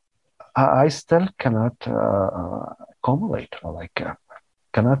I still cannot accumulate, or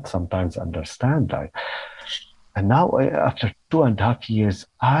cannot sometimes understand. And now, after 2.5 years,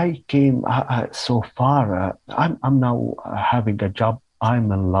 I came so far. I'm now having a job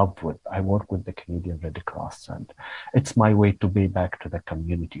I'm in love with. I work with the Canadian Red Cross, and it's my way to pay back to the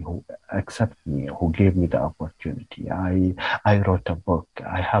community who accept me, who gave me the opportunity. I wrote a book.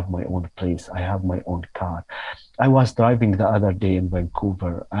 I have my own place. I have my own car. I was driving the other day in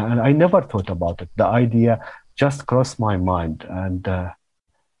Vancouver, and I never thought about it. The idea just crossed my mind, and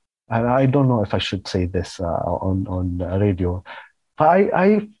I don't know if I should say this on the radio.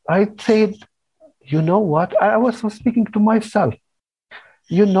 I said, you know what? I was speaking to myself.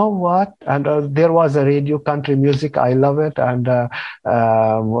 You know what? And there was a radio, country music. I love it. And a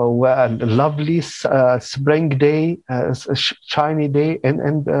lovely spring day, shiny day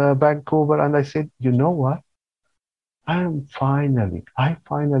in Vancouver. And I said, you know what? I finally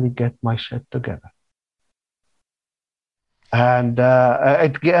get my shit together. And I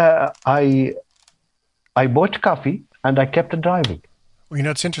bought coffee and I kept driving. Well, you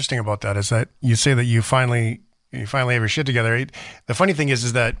know, what's interesting about that is that you say that you finally have your shit together. The funny thing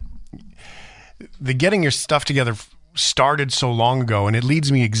is that the getting your stuff together started so long ago, and it leads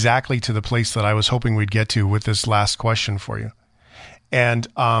me exactly to the place that I was hoping we'd get to with this last question for you. And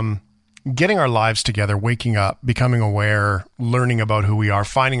getting our lives together, waking up, becoming aware, learning about who we are,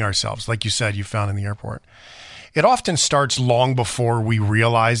 finding ourselves, like you said, you found in the airport. It often starts long before we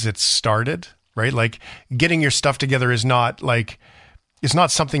realize it's started, right? Like getting your stuff together is not like, it's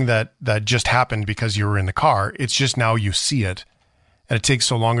not something that just happened because you were in the car. It's just now you see it, and it takes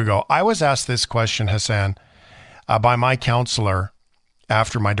so long ago. I was asked this question, Hassan, by my counselor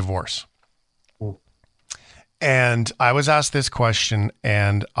after my divorce. And I was asked this question,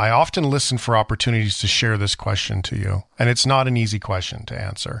 and I often listen for opportunities to share this question to you. And it's not an easy question to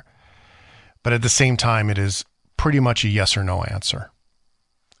answer, but at the same time, it is pretty much a yes or no answer.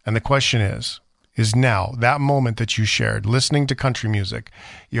 And the question is now that moment that you shared, listening to country music,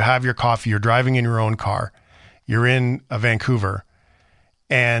 you have your coffee, you're driving in your own car, you're in Vancouver,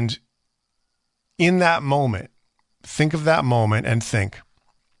 and in that moment, think of that moment and think,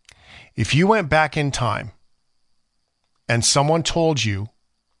 if you went back in time and someone told you,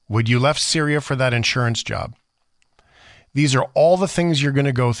 when you left Syria for that insurance job, these are all the things you're going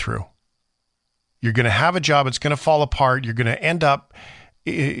to go through. You're going to have a job, it's going to fall apart, you're going to end up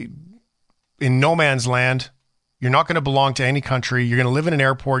in no man's land. You're not going to belong to any country. You're going to live in an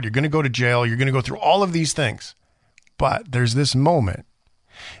airport. You're going to go to jail. You're going to go through all of these things. But there's this moment.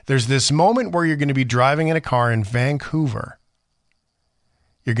 There's this moment where you're going to be driving in a car in Vancouver.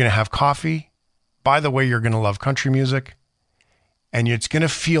 You're going to have coffee. By the way, you're going to love country music. And it's going to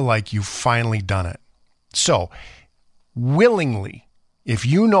feel like you've finally done it. So, willingly, if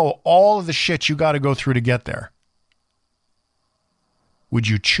you know all of the shit you got to go through to get there, would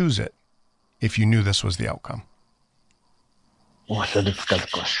you choose it if you knew this was the outcome? What a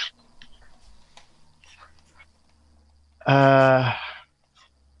difficult question.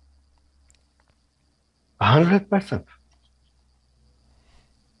 100%.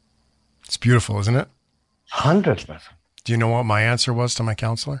 It's beautiful, isn't it? 100%. Do you know what my answer was to my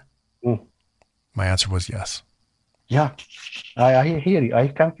counselor? My answer was yes. Yeah, I hear you. I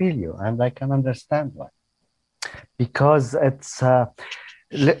can feel you, and I can understand why. Because it's,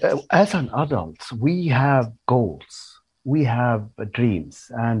 as an adult, we have goals, we have dreams,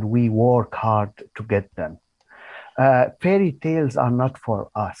 and we work hard to get them. Fairy tales are not for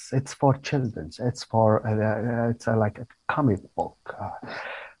us. It's for children. It's for, like a comic book.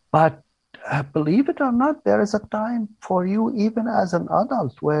 But believe it or not, there is a time for you, even as an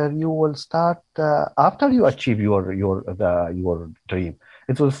adult, where you will start, after you achieve your dream,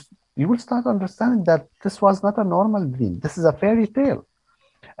 you will start understanding that this was not a normal dream. This is a fairy tale,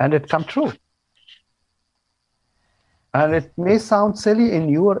 and it come true. And it may sound silly in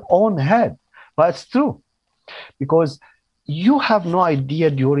your own head, but it's true. Because you have no idea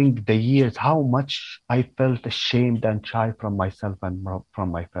during the years how much I felt ashamed and shy from myself and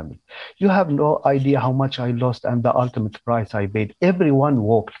from my family. You have no idea how much I lost and the ultimate price I paid. Everyone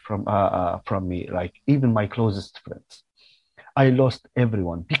walked from me, like even my closest friends. I lost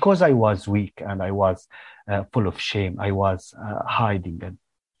everyone because I was weak and I was full of shame. I was hiding, and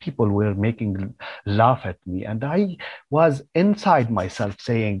people were making laugh at me. And I was inside myself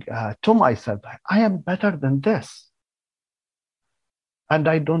saying to myself, I am better than this. And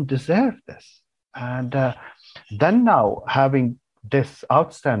I don't deserve this. And then now having this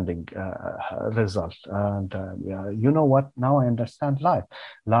outstanding result, and you know what? Now I understand life.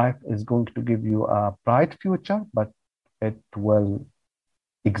 Life is going to give you a bright future, but it will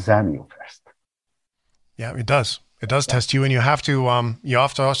examine you first. Yeah, it does. It does test you, and you have to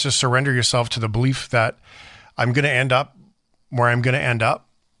also surrender yourself to the belief that I'm going to end up where I'm going to end up,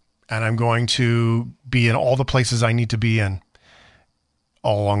 and I'm going to be in all the places I need to be in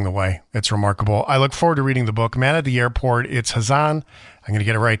all along the way. It's remarkable. I look forward to reading the book, Man at the Airport. It's Hassan. I'm going to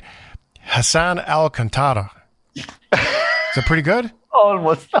get it right. Hassan Al Kontar. Is it pretty good?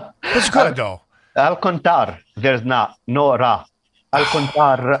 Almost. It's good though. Al Kontar. There's no ra. Al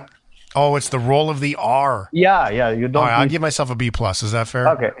Kontar. Oh, it's the roll of the R. Yeah. You don't. I'll give myself a B+. Is that fair?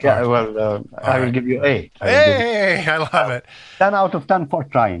 Okay. Yeah. Well, I will give you A. I love it. 10 out of 10 for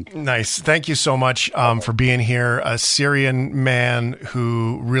trying. Nice. Thank you so much for being here. A Syrian man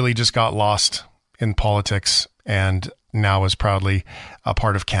who really just got lost in politics and now is proudly a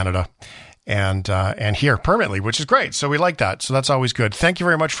part of Canada and here permanently, which is great. So we like that. So that's always good. Thank you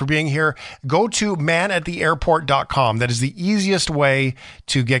very much for being here. Go to manattatheairport.com. That is the easiest way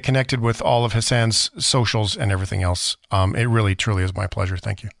to get connected with all of Hassan's socials and everything else. It really, truly is my pleasure.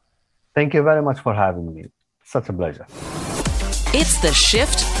 Thank you. Thank you very much for having me. Such a pleasure. It's the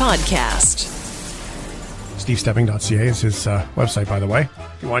Shift Podcast. SteveStepping.ca is his website, by the way.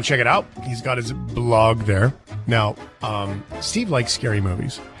 If you want to check it out, he's got his blog there. Now, Steve likes scary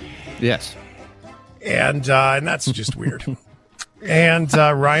movies. Yes. And that's just weird. And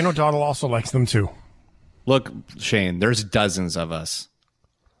Ryan O'Donnell also likes them too. Look, Shane, there's dozens of us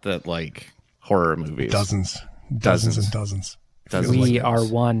that like horror movies. Dozens and dozens. We are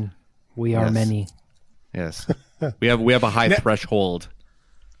one. We are many. Yes. We have a high threshold.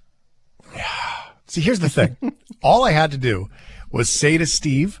 See, here's the thing. All I had to do was say to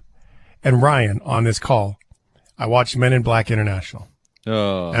Steve and Ryan on this call, I watched Men in Black International.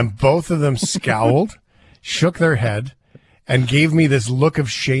 Oh. And both of them scowled, shook their head, and gave me this look of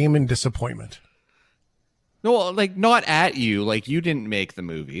shame and disappointment. No, like not at you. Like you didn't make the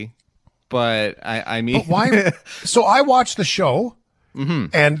movie. But I mean. But why? So I watched the show,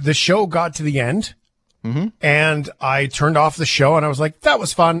 and the show got to the end, and I turned off the show, and I was like, that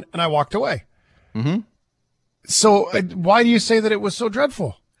was fun, and I walked away. So why do you say that it was so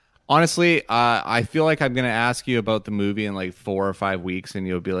dreadful? Honestly, I feel like I'm going to ask you about the movie in like 4 or 5 weeks, and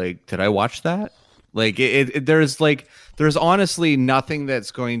you'll be like, did I watch that? Like, there's honestly nothing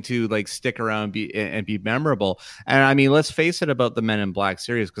that's going to like stick around and be memorable. And I mean, let's face it about the Men in Black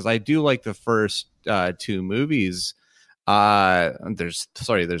series, because I do like the first 2 movies. There's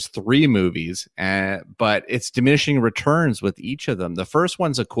 3 movies, but it's diminishing returns with each of them. The first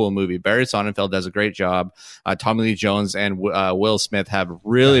one's a cool movie. Barry Sonnenfeld does a great job. Tommy Lee Jones and Will Smith have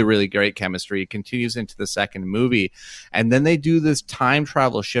really, really great chemistry. It continues into the second movie, and then they do this time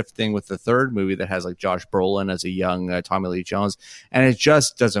travel shift thing with the third movie that has like Josh Brolin as a young Tommy Lee Jones, and it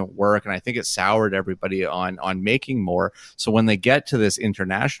just doesn't work. And I think it soured everybody on making more. So when they get to this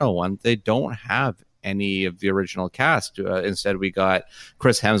international one, they don't have any of the original cast. Instead, we got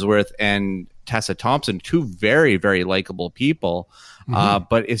Chris Hemsworth and Tessa Thompson, 2 very, very likable people.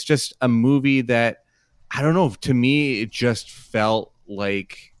 But it's just a movie that, I don't know, to me, it just felt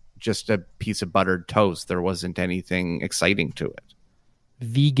like just a piece of buttered toast. There wasn't anything exciting to it.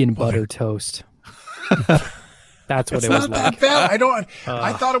 Vegan butter toast. That's what it was like. Bad.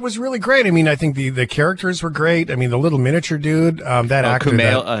 I thought it was really great. I mean, I think the characters were great. I mean, the little miniature dude, that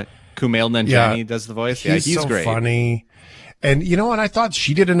actor. Kumail Nanjiani does the voice. He's so great. Funny. And you know what? I thought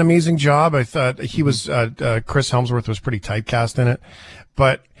she did an amazing job. I thought he was, Chris Hemsworth was pretty typecast in it.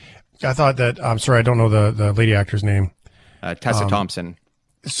 But I thought that, I'm sorry, I don't know the lady actor's name. Tessa Thompson.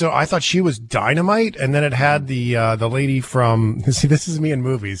 So I thought she was dynamite. And then it had the lady from, see, this is me in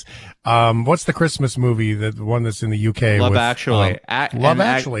movies. What's the Christmas movie, the one that's in the UK? Love Actually. Love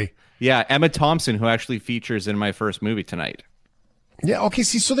Actually. Yeah, Emma Thompson, who actually features in my first movie tonight. Yeah. Okay.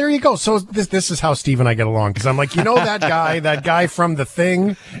 See, so there you go. So this is how Steve and I get along, because I'm like, that guy from The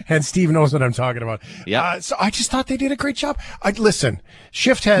Thing, and Steve knows what I'm talking about. Yeah. So I just thought they did a great job. Listen,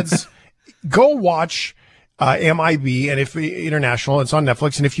 shift heads, go watch MIB, and if International, it's on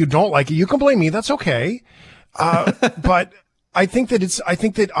Netflix. And if you don't like it, you can blame me. That's okay. But I think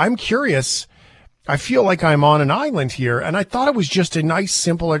that I'm curious. I feel like I'm on an island here, and I thought it was just a nice,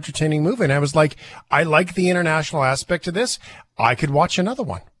 simple, entertaining movie. And I was like, I like the international aspect of this. I could watch another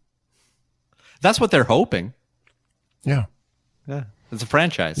one. That's what they're hoping. Yeah. Yeah. It's a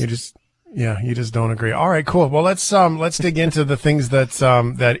franchise. You just don't agree. All right, cool. Well, let's dig into the things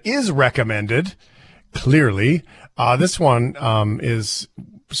that is recommended. Clearly, this one is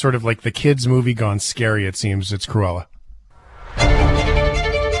sort of like the kids' movie gone scary. It seems it's Cruella.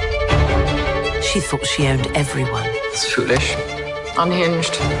 She thought she owned everyone. It's foolish.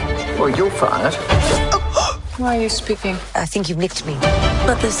 Unhinged. Well, you're fired. Why are you speaking? I think you nicked me.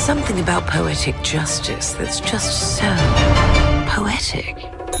 But there's something about poetic justice that's just so poetic.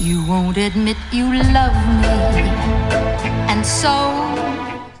 You won't admit you love me. And so...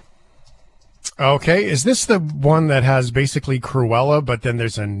 Okay, is this the one that has basically Cruella, but then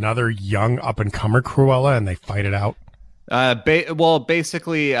there's another young up-and-comer Cruella, and they fight it out?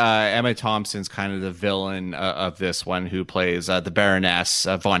 Basically, Emma Thompson's kind of the villain of this one, who plays the Baroness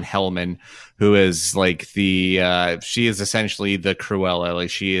von Hellman, who is like she is essentially the Cruella. Like,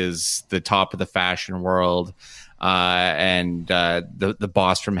 she is the top of the fashion world, and the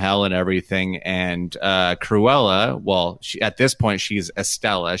boss from hell and everything. And Cruella, well, at this point, she's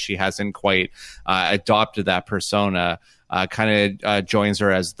Estella. She hasn't quite adopted that persona. Kind of joins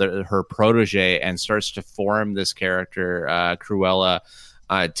her as her protege and starts to form this character, Cruella,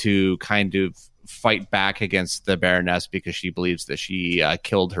 to kind of fight back against the Baroness because she believes that she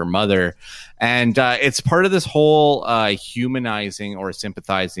killed her mother. And it's part of this whole humanizing or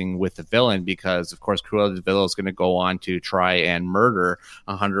sympathizing with the villain, because, of course, Cruella de Vil is going to go on to try and murder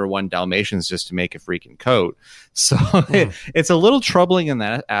 101 Dalmatians just to make a freaking coat. So it's a little troubling in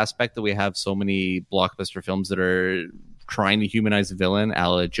that aspect that we have so many blockbuster films that are trying to humanize the villain, a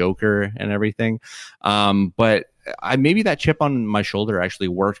la Joker and everything. But maybe that chip on my shoulder actually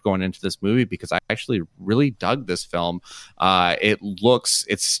worked going into this movie, because I actually really dug this film.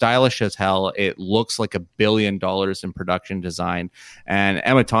 It's stylish as hell. It looks like $1 billion in production design. And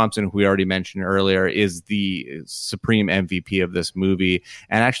Emma Thompson, who we already mentioned earlier, is the supreme MVP of this movie,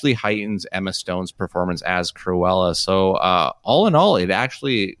 and actually heightens Emma Stone's performance as Cruella. So all in all, it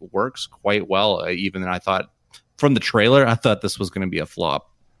actually works quite well. Even I thought, from the trailer, I thought this was going to be a flop.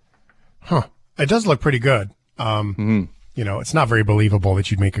 Huh. It does look pretty good. It's not very believable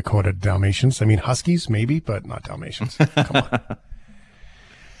that you'd make a coat of Dalmatians. I mean, Huskies, maybe, but not Dalmatians. Come on.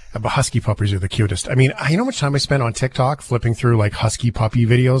 But Husky puppies are the cutest. I mean, you know how much time I spent on TikTok flipping through like Husky puppy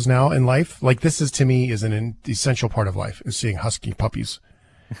videos now in life? Like, this is, to me, is an essential part of life, is seeing Husky puppies.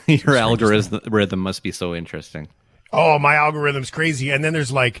 Your algorithm must be so interesting. Oh, my algorithm's crazy. And then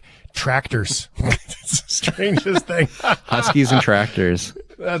there's like tractors. It's the strangest thing. Huskies and tractors.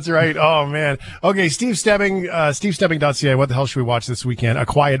 That's right. Oh, man. Okay, Steve Stebbing, stevestebbing.ca. What the hell should we watch this weekend? A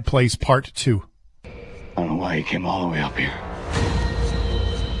Quiet Place Part 2. I don't know why you came all the way up here.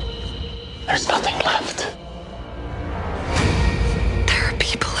 There's nothing left. There are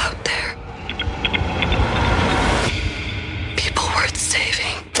people out there. People worth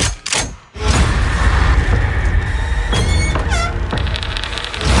saving.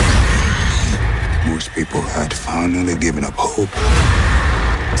 Most people had finally given up hope.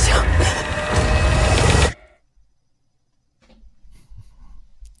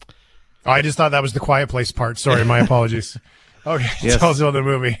 I just thought that was the Quiet Place part. Sorry, my apologies. Okay, yes. Tell us about the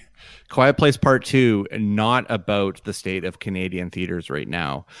movie. Quiet Place Part 2, not about the state of Canadian theaters right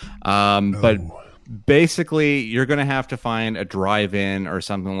now. But basically, you're going to have to find a drive-in or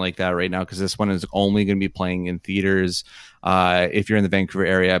something like that right now, because this one is only going to be playing in theaters. If you're in the Vancouver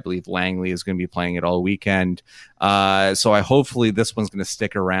area, I believe Langley is going to be playing it all weekend. So hopefully this one's going to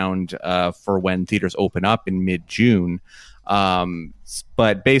stick around for when theaters open up in mid-June.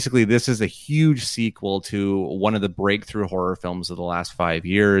 But basically, this is a huge sequel to one of the breakthrough horror films of the last 5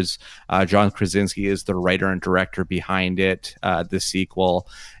 years. John Krasinski is the writer and director behind it, the sequel.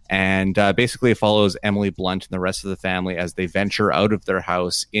 And basically, it follows Emily Blunt and the rest of the family as they venture out of their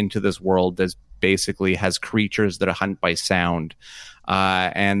house into this world that basically has creatures that hunt by sound.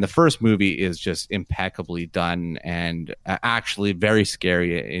 And the first movie is just impeccably done and actually very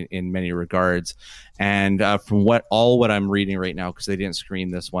scary in many regards. And from what I'm reading right now, because they didn't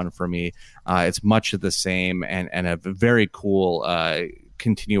screen this one for me, it's much of the same and a very cool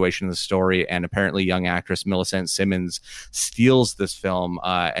continuation of the story. And apparently young actress Millicent Simmons steals this film.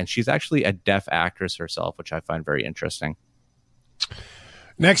 And she's actually a deaf actress herself, which I find very interesting.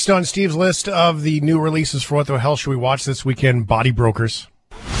 Next on Steve's list of the new releases for What the Hell Should We Watch this weekend, Body Brokers.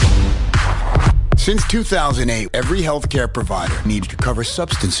 Since 2008, every healthcare provider needs to cover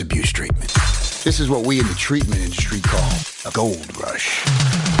substance abuse treatment. This is what we in the treatment industry call a gold rush.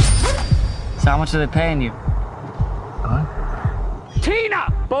 So how much are they paying you? Huh?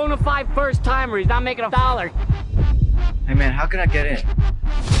 Tina! Bona fide first timer. He's not making $1. Hey man, how can I get in?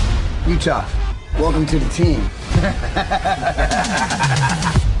 You tough. Welcome to the team.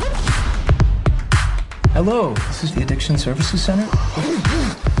 Hello, this is the Addiction Services Center.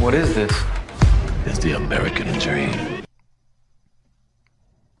 What is this? It's the American Dream.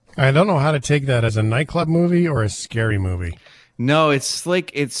 I don't know how to take that as a nightclub movie or a scary movie. No, it's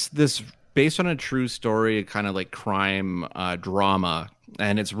this based on a true story, kind of like crime drama.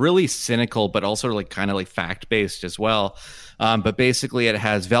 And it's really cynical, but also like kind of like fact-based as well. But basically it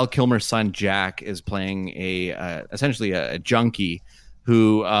has Val Kilmer's son, Jack, is playing essentially a junkie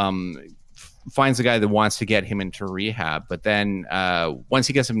who finds a guy that wants to get him into rehab. But then once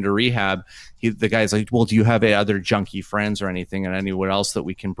he gets him to rehab, the guy's like, well, do you have other junkie friends or anything, and anyone else that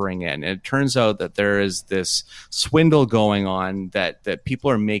we can bring in? And it turns out that there is this swindle going on that people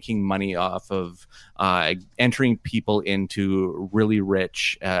are making money off of entering people into really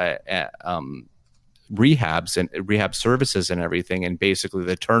rich rehabs and rehab services and everything, and basically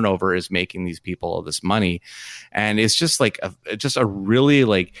the turnover is making these people all this money. And it's just like a really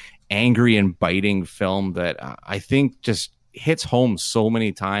like angry and biting film that I think just hits home so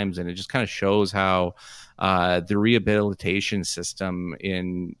many times, and it just kind of shows how the rehabilitation system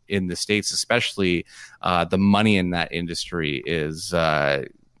in the States, especially the money in that industry, is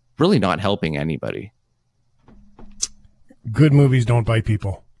really not helping anybody. Good movies don't bite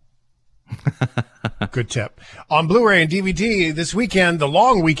people. Good tip. On Blu-ray and DVD this weekend, The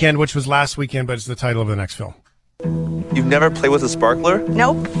Long Weekend, which was last weekend, but it's the title of the next film. You've never played with a sparkler?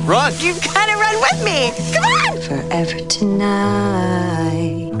 Nope. Run! You've got to run with me. Come on. Forever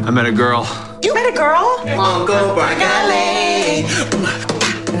tonight. I met a girl. You met a girl? Won't go back LA.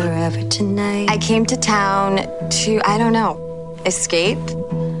 Forever tonight. I came to town to, I don't know, escape.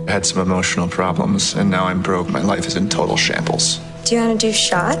 I had some emotional problems, and now I'm broke. My life is in total shambles. Do you want to do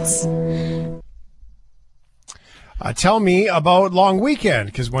shots? Tell me about Long Weekend,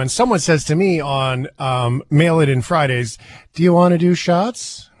 because when someone says to me on Mail It In Fridays, do you want to do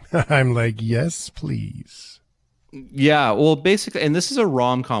shots? I'm like, yes, please. Yeah, well, basically, and this is a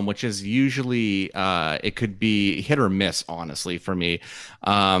rom-com, which is usually it could be hit or miss, honestly, for me,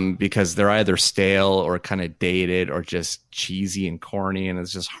 because they're either stale or kind of dated or just cheesy and corny, and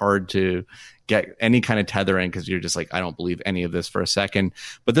it's just hard to get any kind of tether in because you're just like, I don't believe any of this for a second.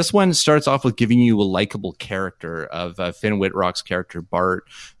 But this one starts off with giving you a likable character of Finn Wittrock's character, Bart,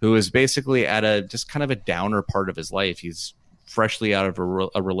 who is basically at a just kind of a downer part of his life. He's freshly out of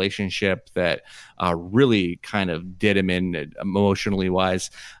a relationship that really kind of did him in emotionally wise.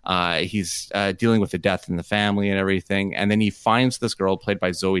 He's dealing with the death in the family and everything. And then he finds this girl played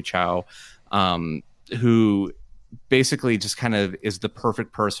by Zoe Chow, who basically just kind of is the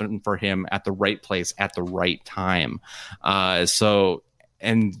perfect person for him at the right place at the right time. And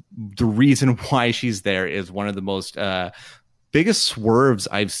the reason why she's there is one of the most biggest swerves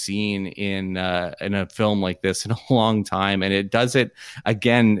I've seen in a film like this in a long time, and it does it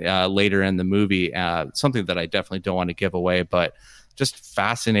again later in the movie. Something that I definitely don't want to give away, but just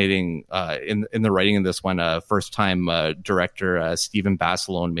fascinating in the writing of this one. First time director Stephen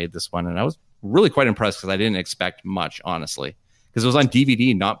Basilone made this one, and I was really quite impressed because I didn't expect much, honestly, because it was on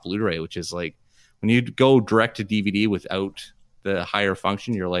DVD, not Blu-ray, which is like when you go direct to DVD without the higher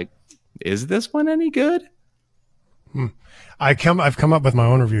function, you're like, is this one any good? I've come up with my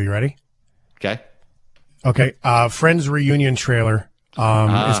own review. You ready? Okay. Friends reunion trailer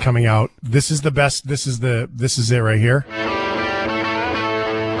is coming out. This is the best. This is it right here.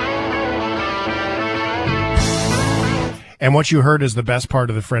 And what you heard is the best part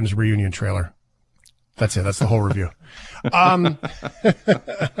of the Friends reunion trailer. That's it. That's the whole review.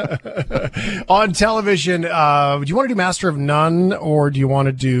 On television, do you want to do Master of None or do you want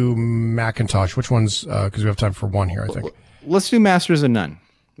to do Macintosh? Which one's, because we have time for one here, I think. Let's do Masters of None.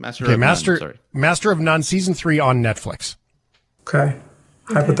 Master of None, season 3 on Netflix. Okay.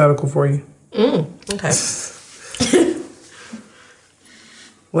 Hypothetical for you. Okay.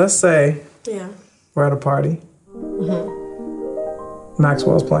 Let's say we're at a party. Mm-hmm.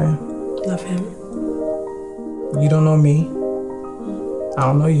 Maxwell's playing. Love him. You don't know me. I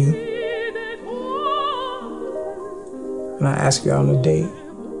don't know you. and I ask you out on a date,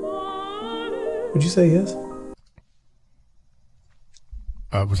 would you say yes?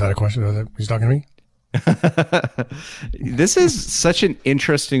 Was that a question? Was he talking to me? This is such an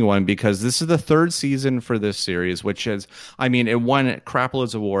interesting one because this is the third season for this series, which is, I mean, it won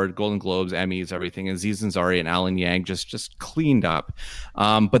Crapolas Award, Golden Globes, Emmys, everything. And Aziz Ansari and Alan Yang just cleaned up.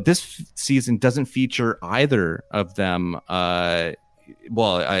 But this season doesn't feature either of them.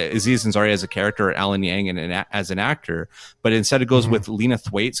 Aziz Ansari as a character, Alan Yang as an actor, but instead it goes with Lena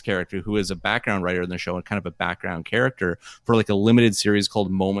Thwaite's character, who is a background writer in the show and kind of a background character for like a limited series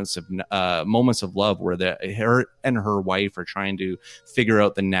called Moments of Love, where her and her wife are trying to figure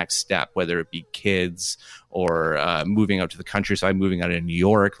out the next step, whether it be kids or moving out to the countryside, moving out of New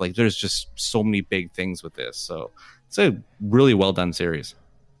York. Like there's just so many big things with this. So it's a really well done series.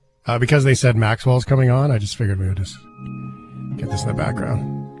 Because they said Maxwell's coming on, I just figured we would just get this in the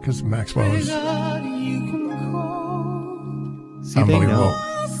background because Maxwell is unbelievable.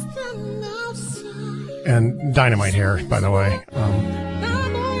 And dynamite hair, by the way.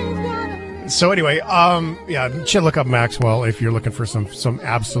 So anyway, you should look up Maxwell if you're looking for some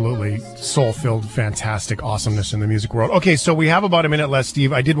absolutely soul-filled, fantastic awesomeness in the music world. Okay, so we have about a minute left,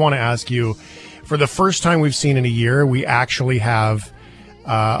 Steve. I did want to ask you, for the first time we've seen in a year, we actually have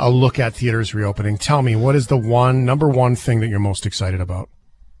a look at theaters reopening. Tell me, what is the number one thing that you're most excited about?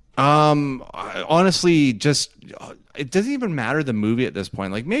 Honestly, just it doesn't even matter the movie at this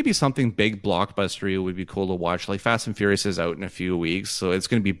point. Like maybe something big blockbustery would be cool to watch. Like Fast and Furious is out in a few weeks, so it's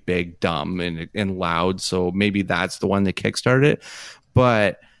going to be big, dumb, and loud. So maybe that's the one that kickstarted it.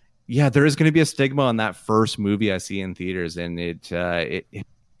 But yeah, there is going to be a stigma on that first movie I see in theaters, and it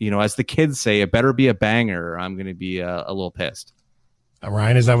as the kids say, it better be a banger, or I'm going to be a little pissed.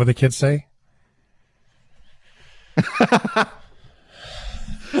 Ryan, is that what the kids say?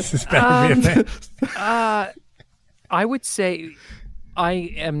 This better be a bang. I would say I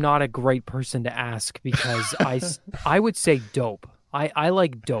am not a great person to ask because I would say dope. I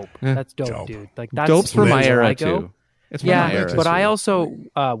like dope. That's dope, dude. Like that's Dope's from my era too. It's from my era. But I also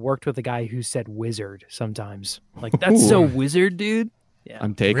worked with a guy who said wizard sometimes. Like that's so wizard, dude. Yeah,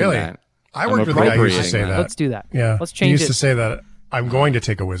 I'm taking that. I worked with a guy who used to say that. Let's do that. Yeah, let's change it. He used to say that I'm going to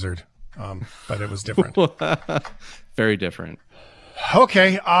take a wizard, but it was different. Very different.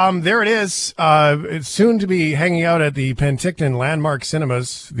 Okay, there it is. It's soon to be hanging out at the Penticton Landmark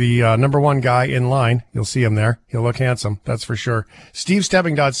Cinemas, the number one guy in line. You'll see him there. He'll look handsome, that's for sure.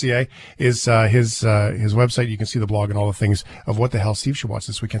 SteveStebbing.ca is his website. You can see the blog and all the things of what the hell Steve should watch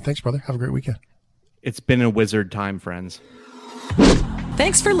this weekend. Thanks, brother. Have a great weekend. It's been a wizard time, friends.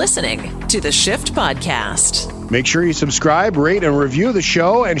 Thanks for listening to the Shift Podcast. Make sure you subscribe, rate, and review the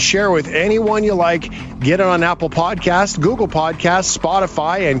show and share with anyone you like. Get it on Apple Podcasts, Google Podcasts,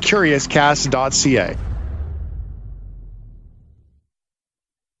 Spotify, and CuriousCast.ca.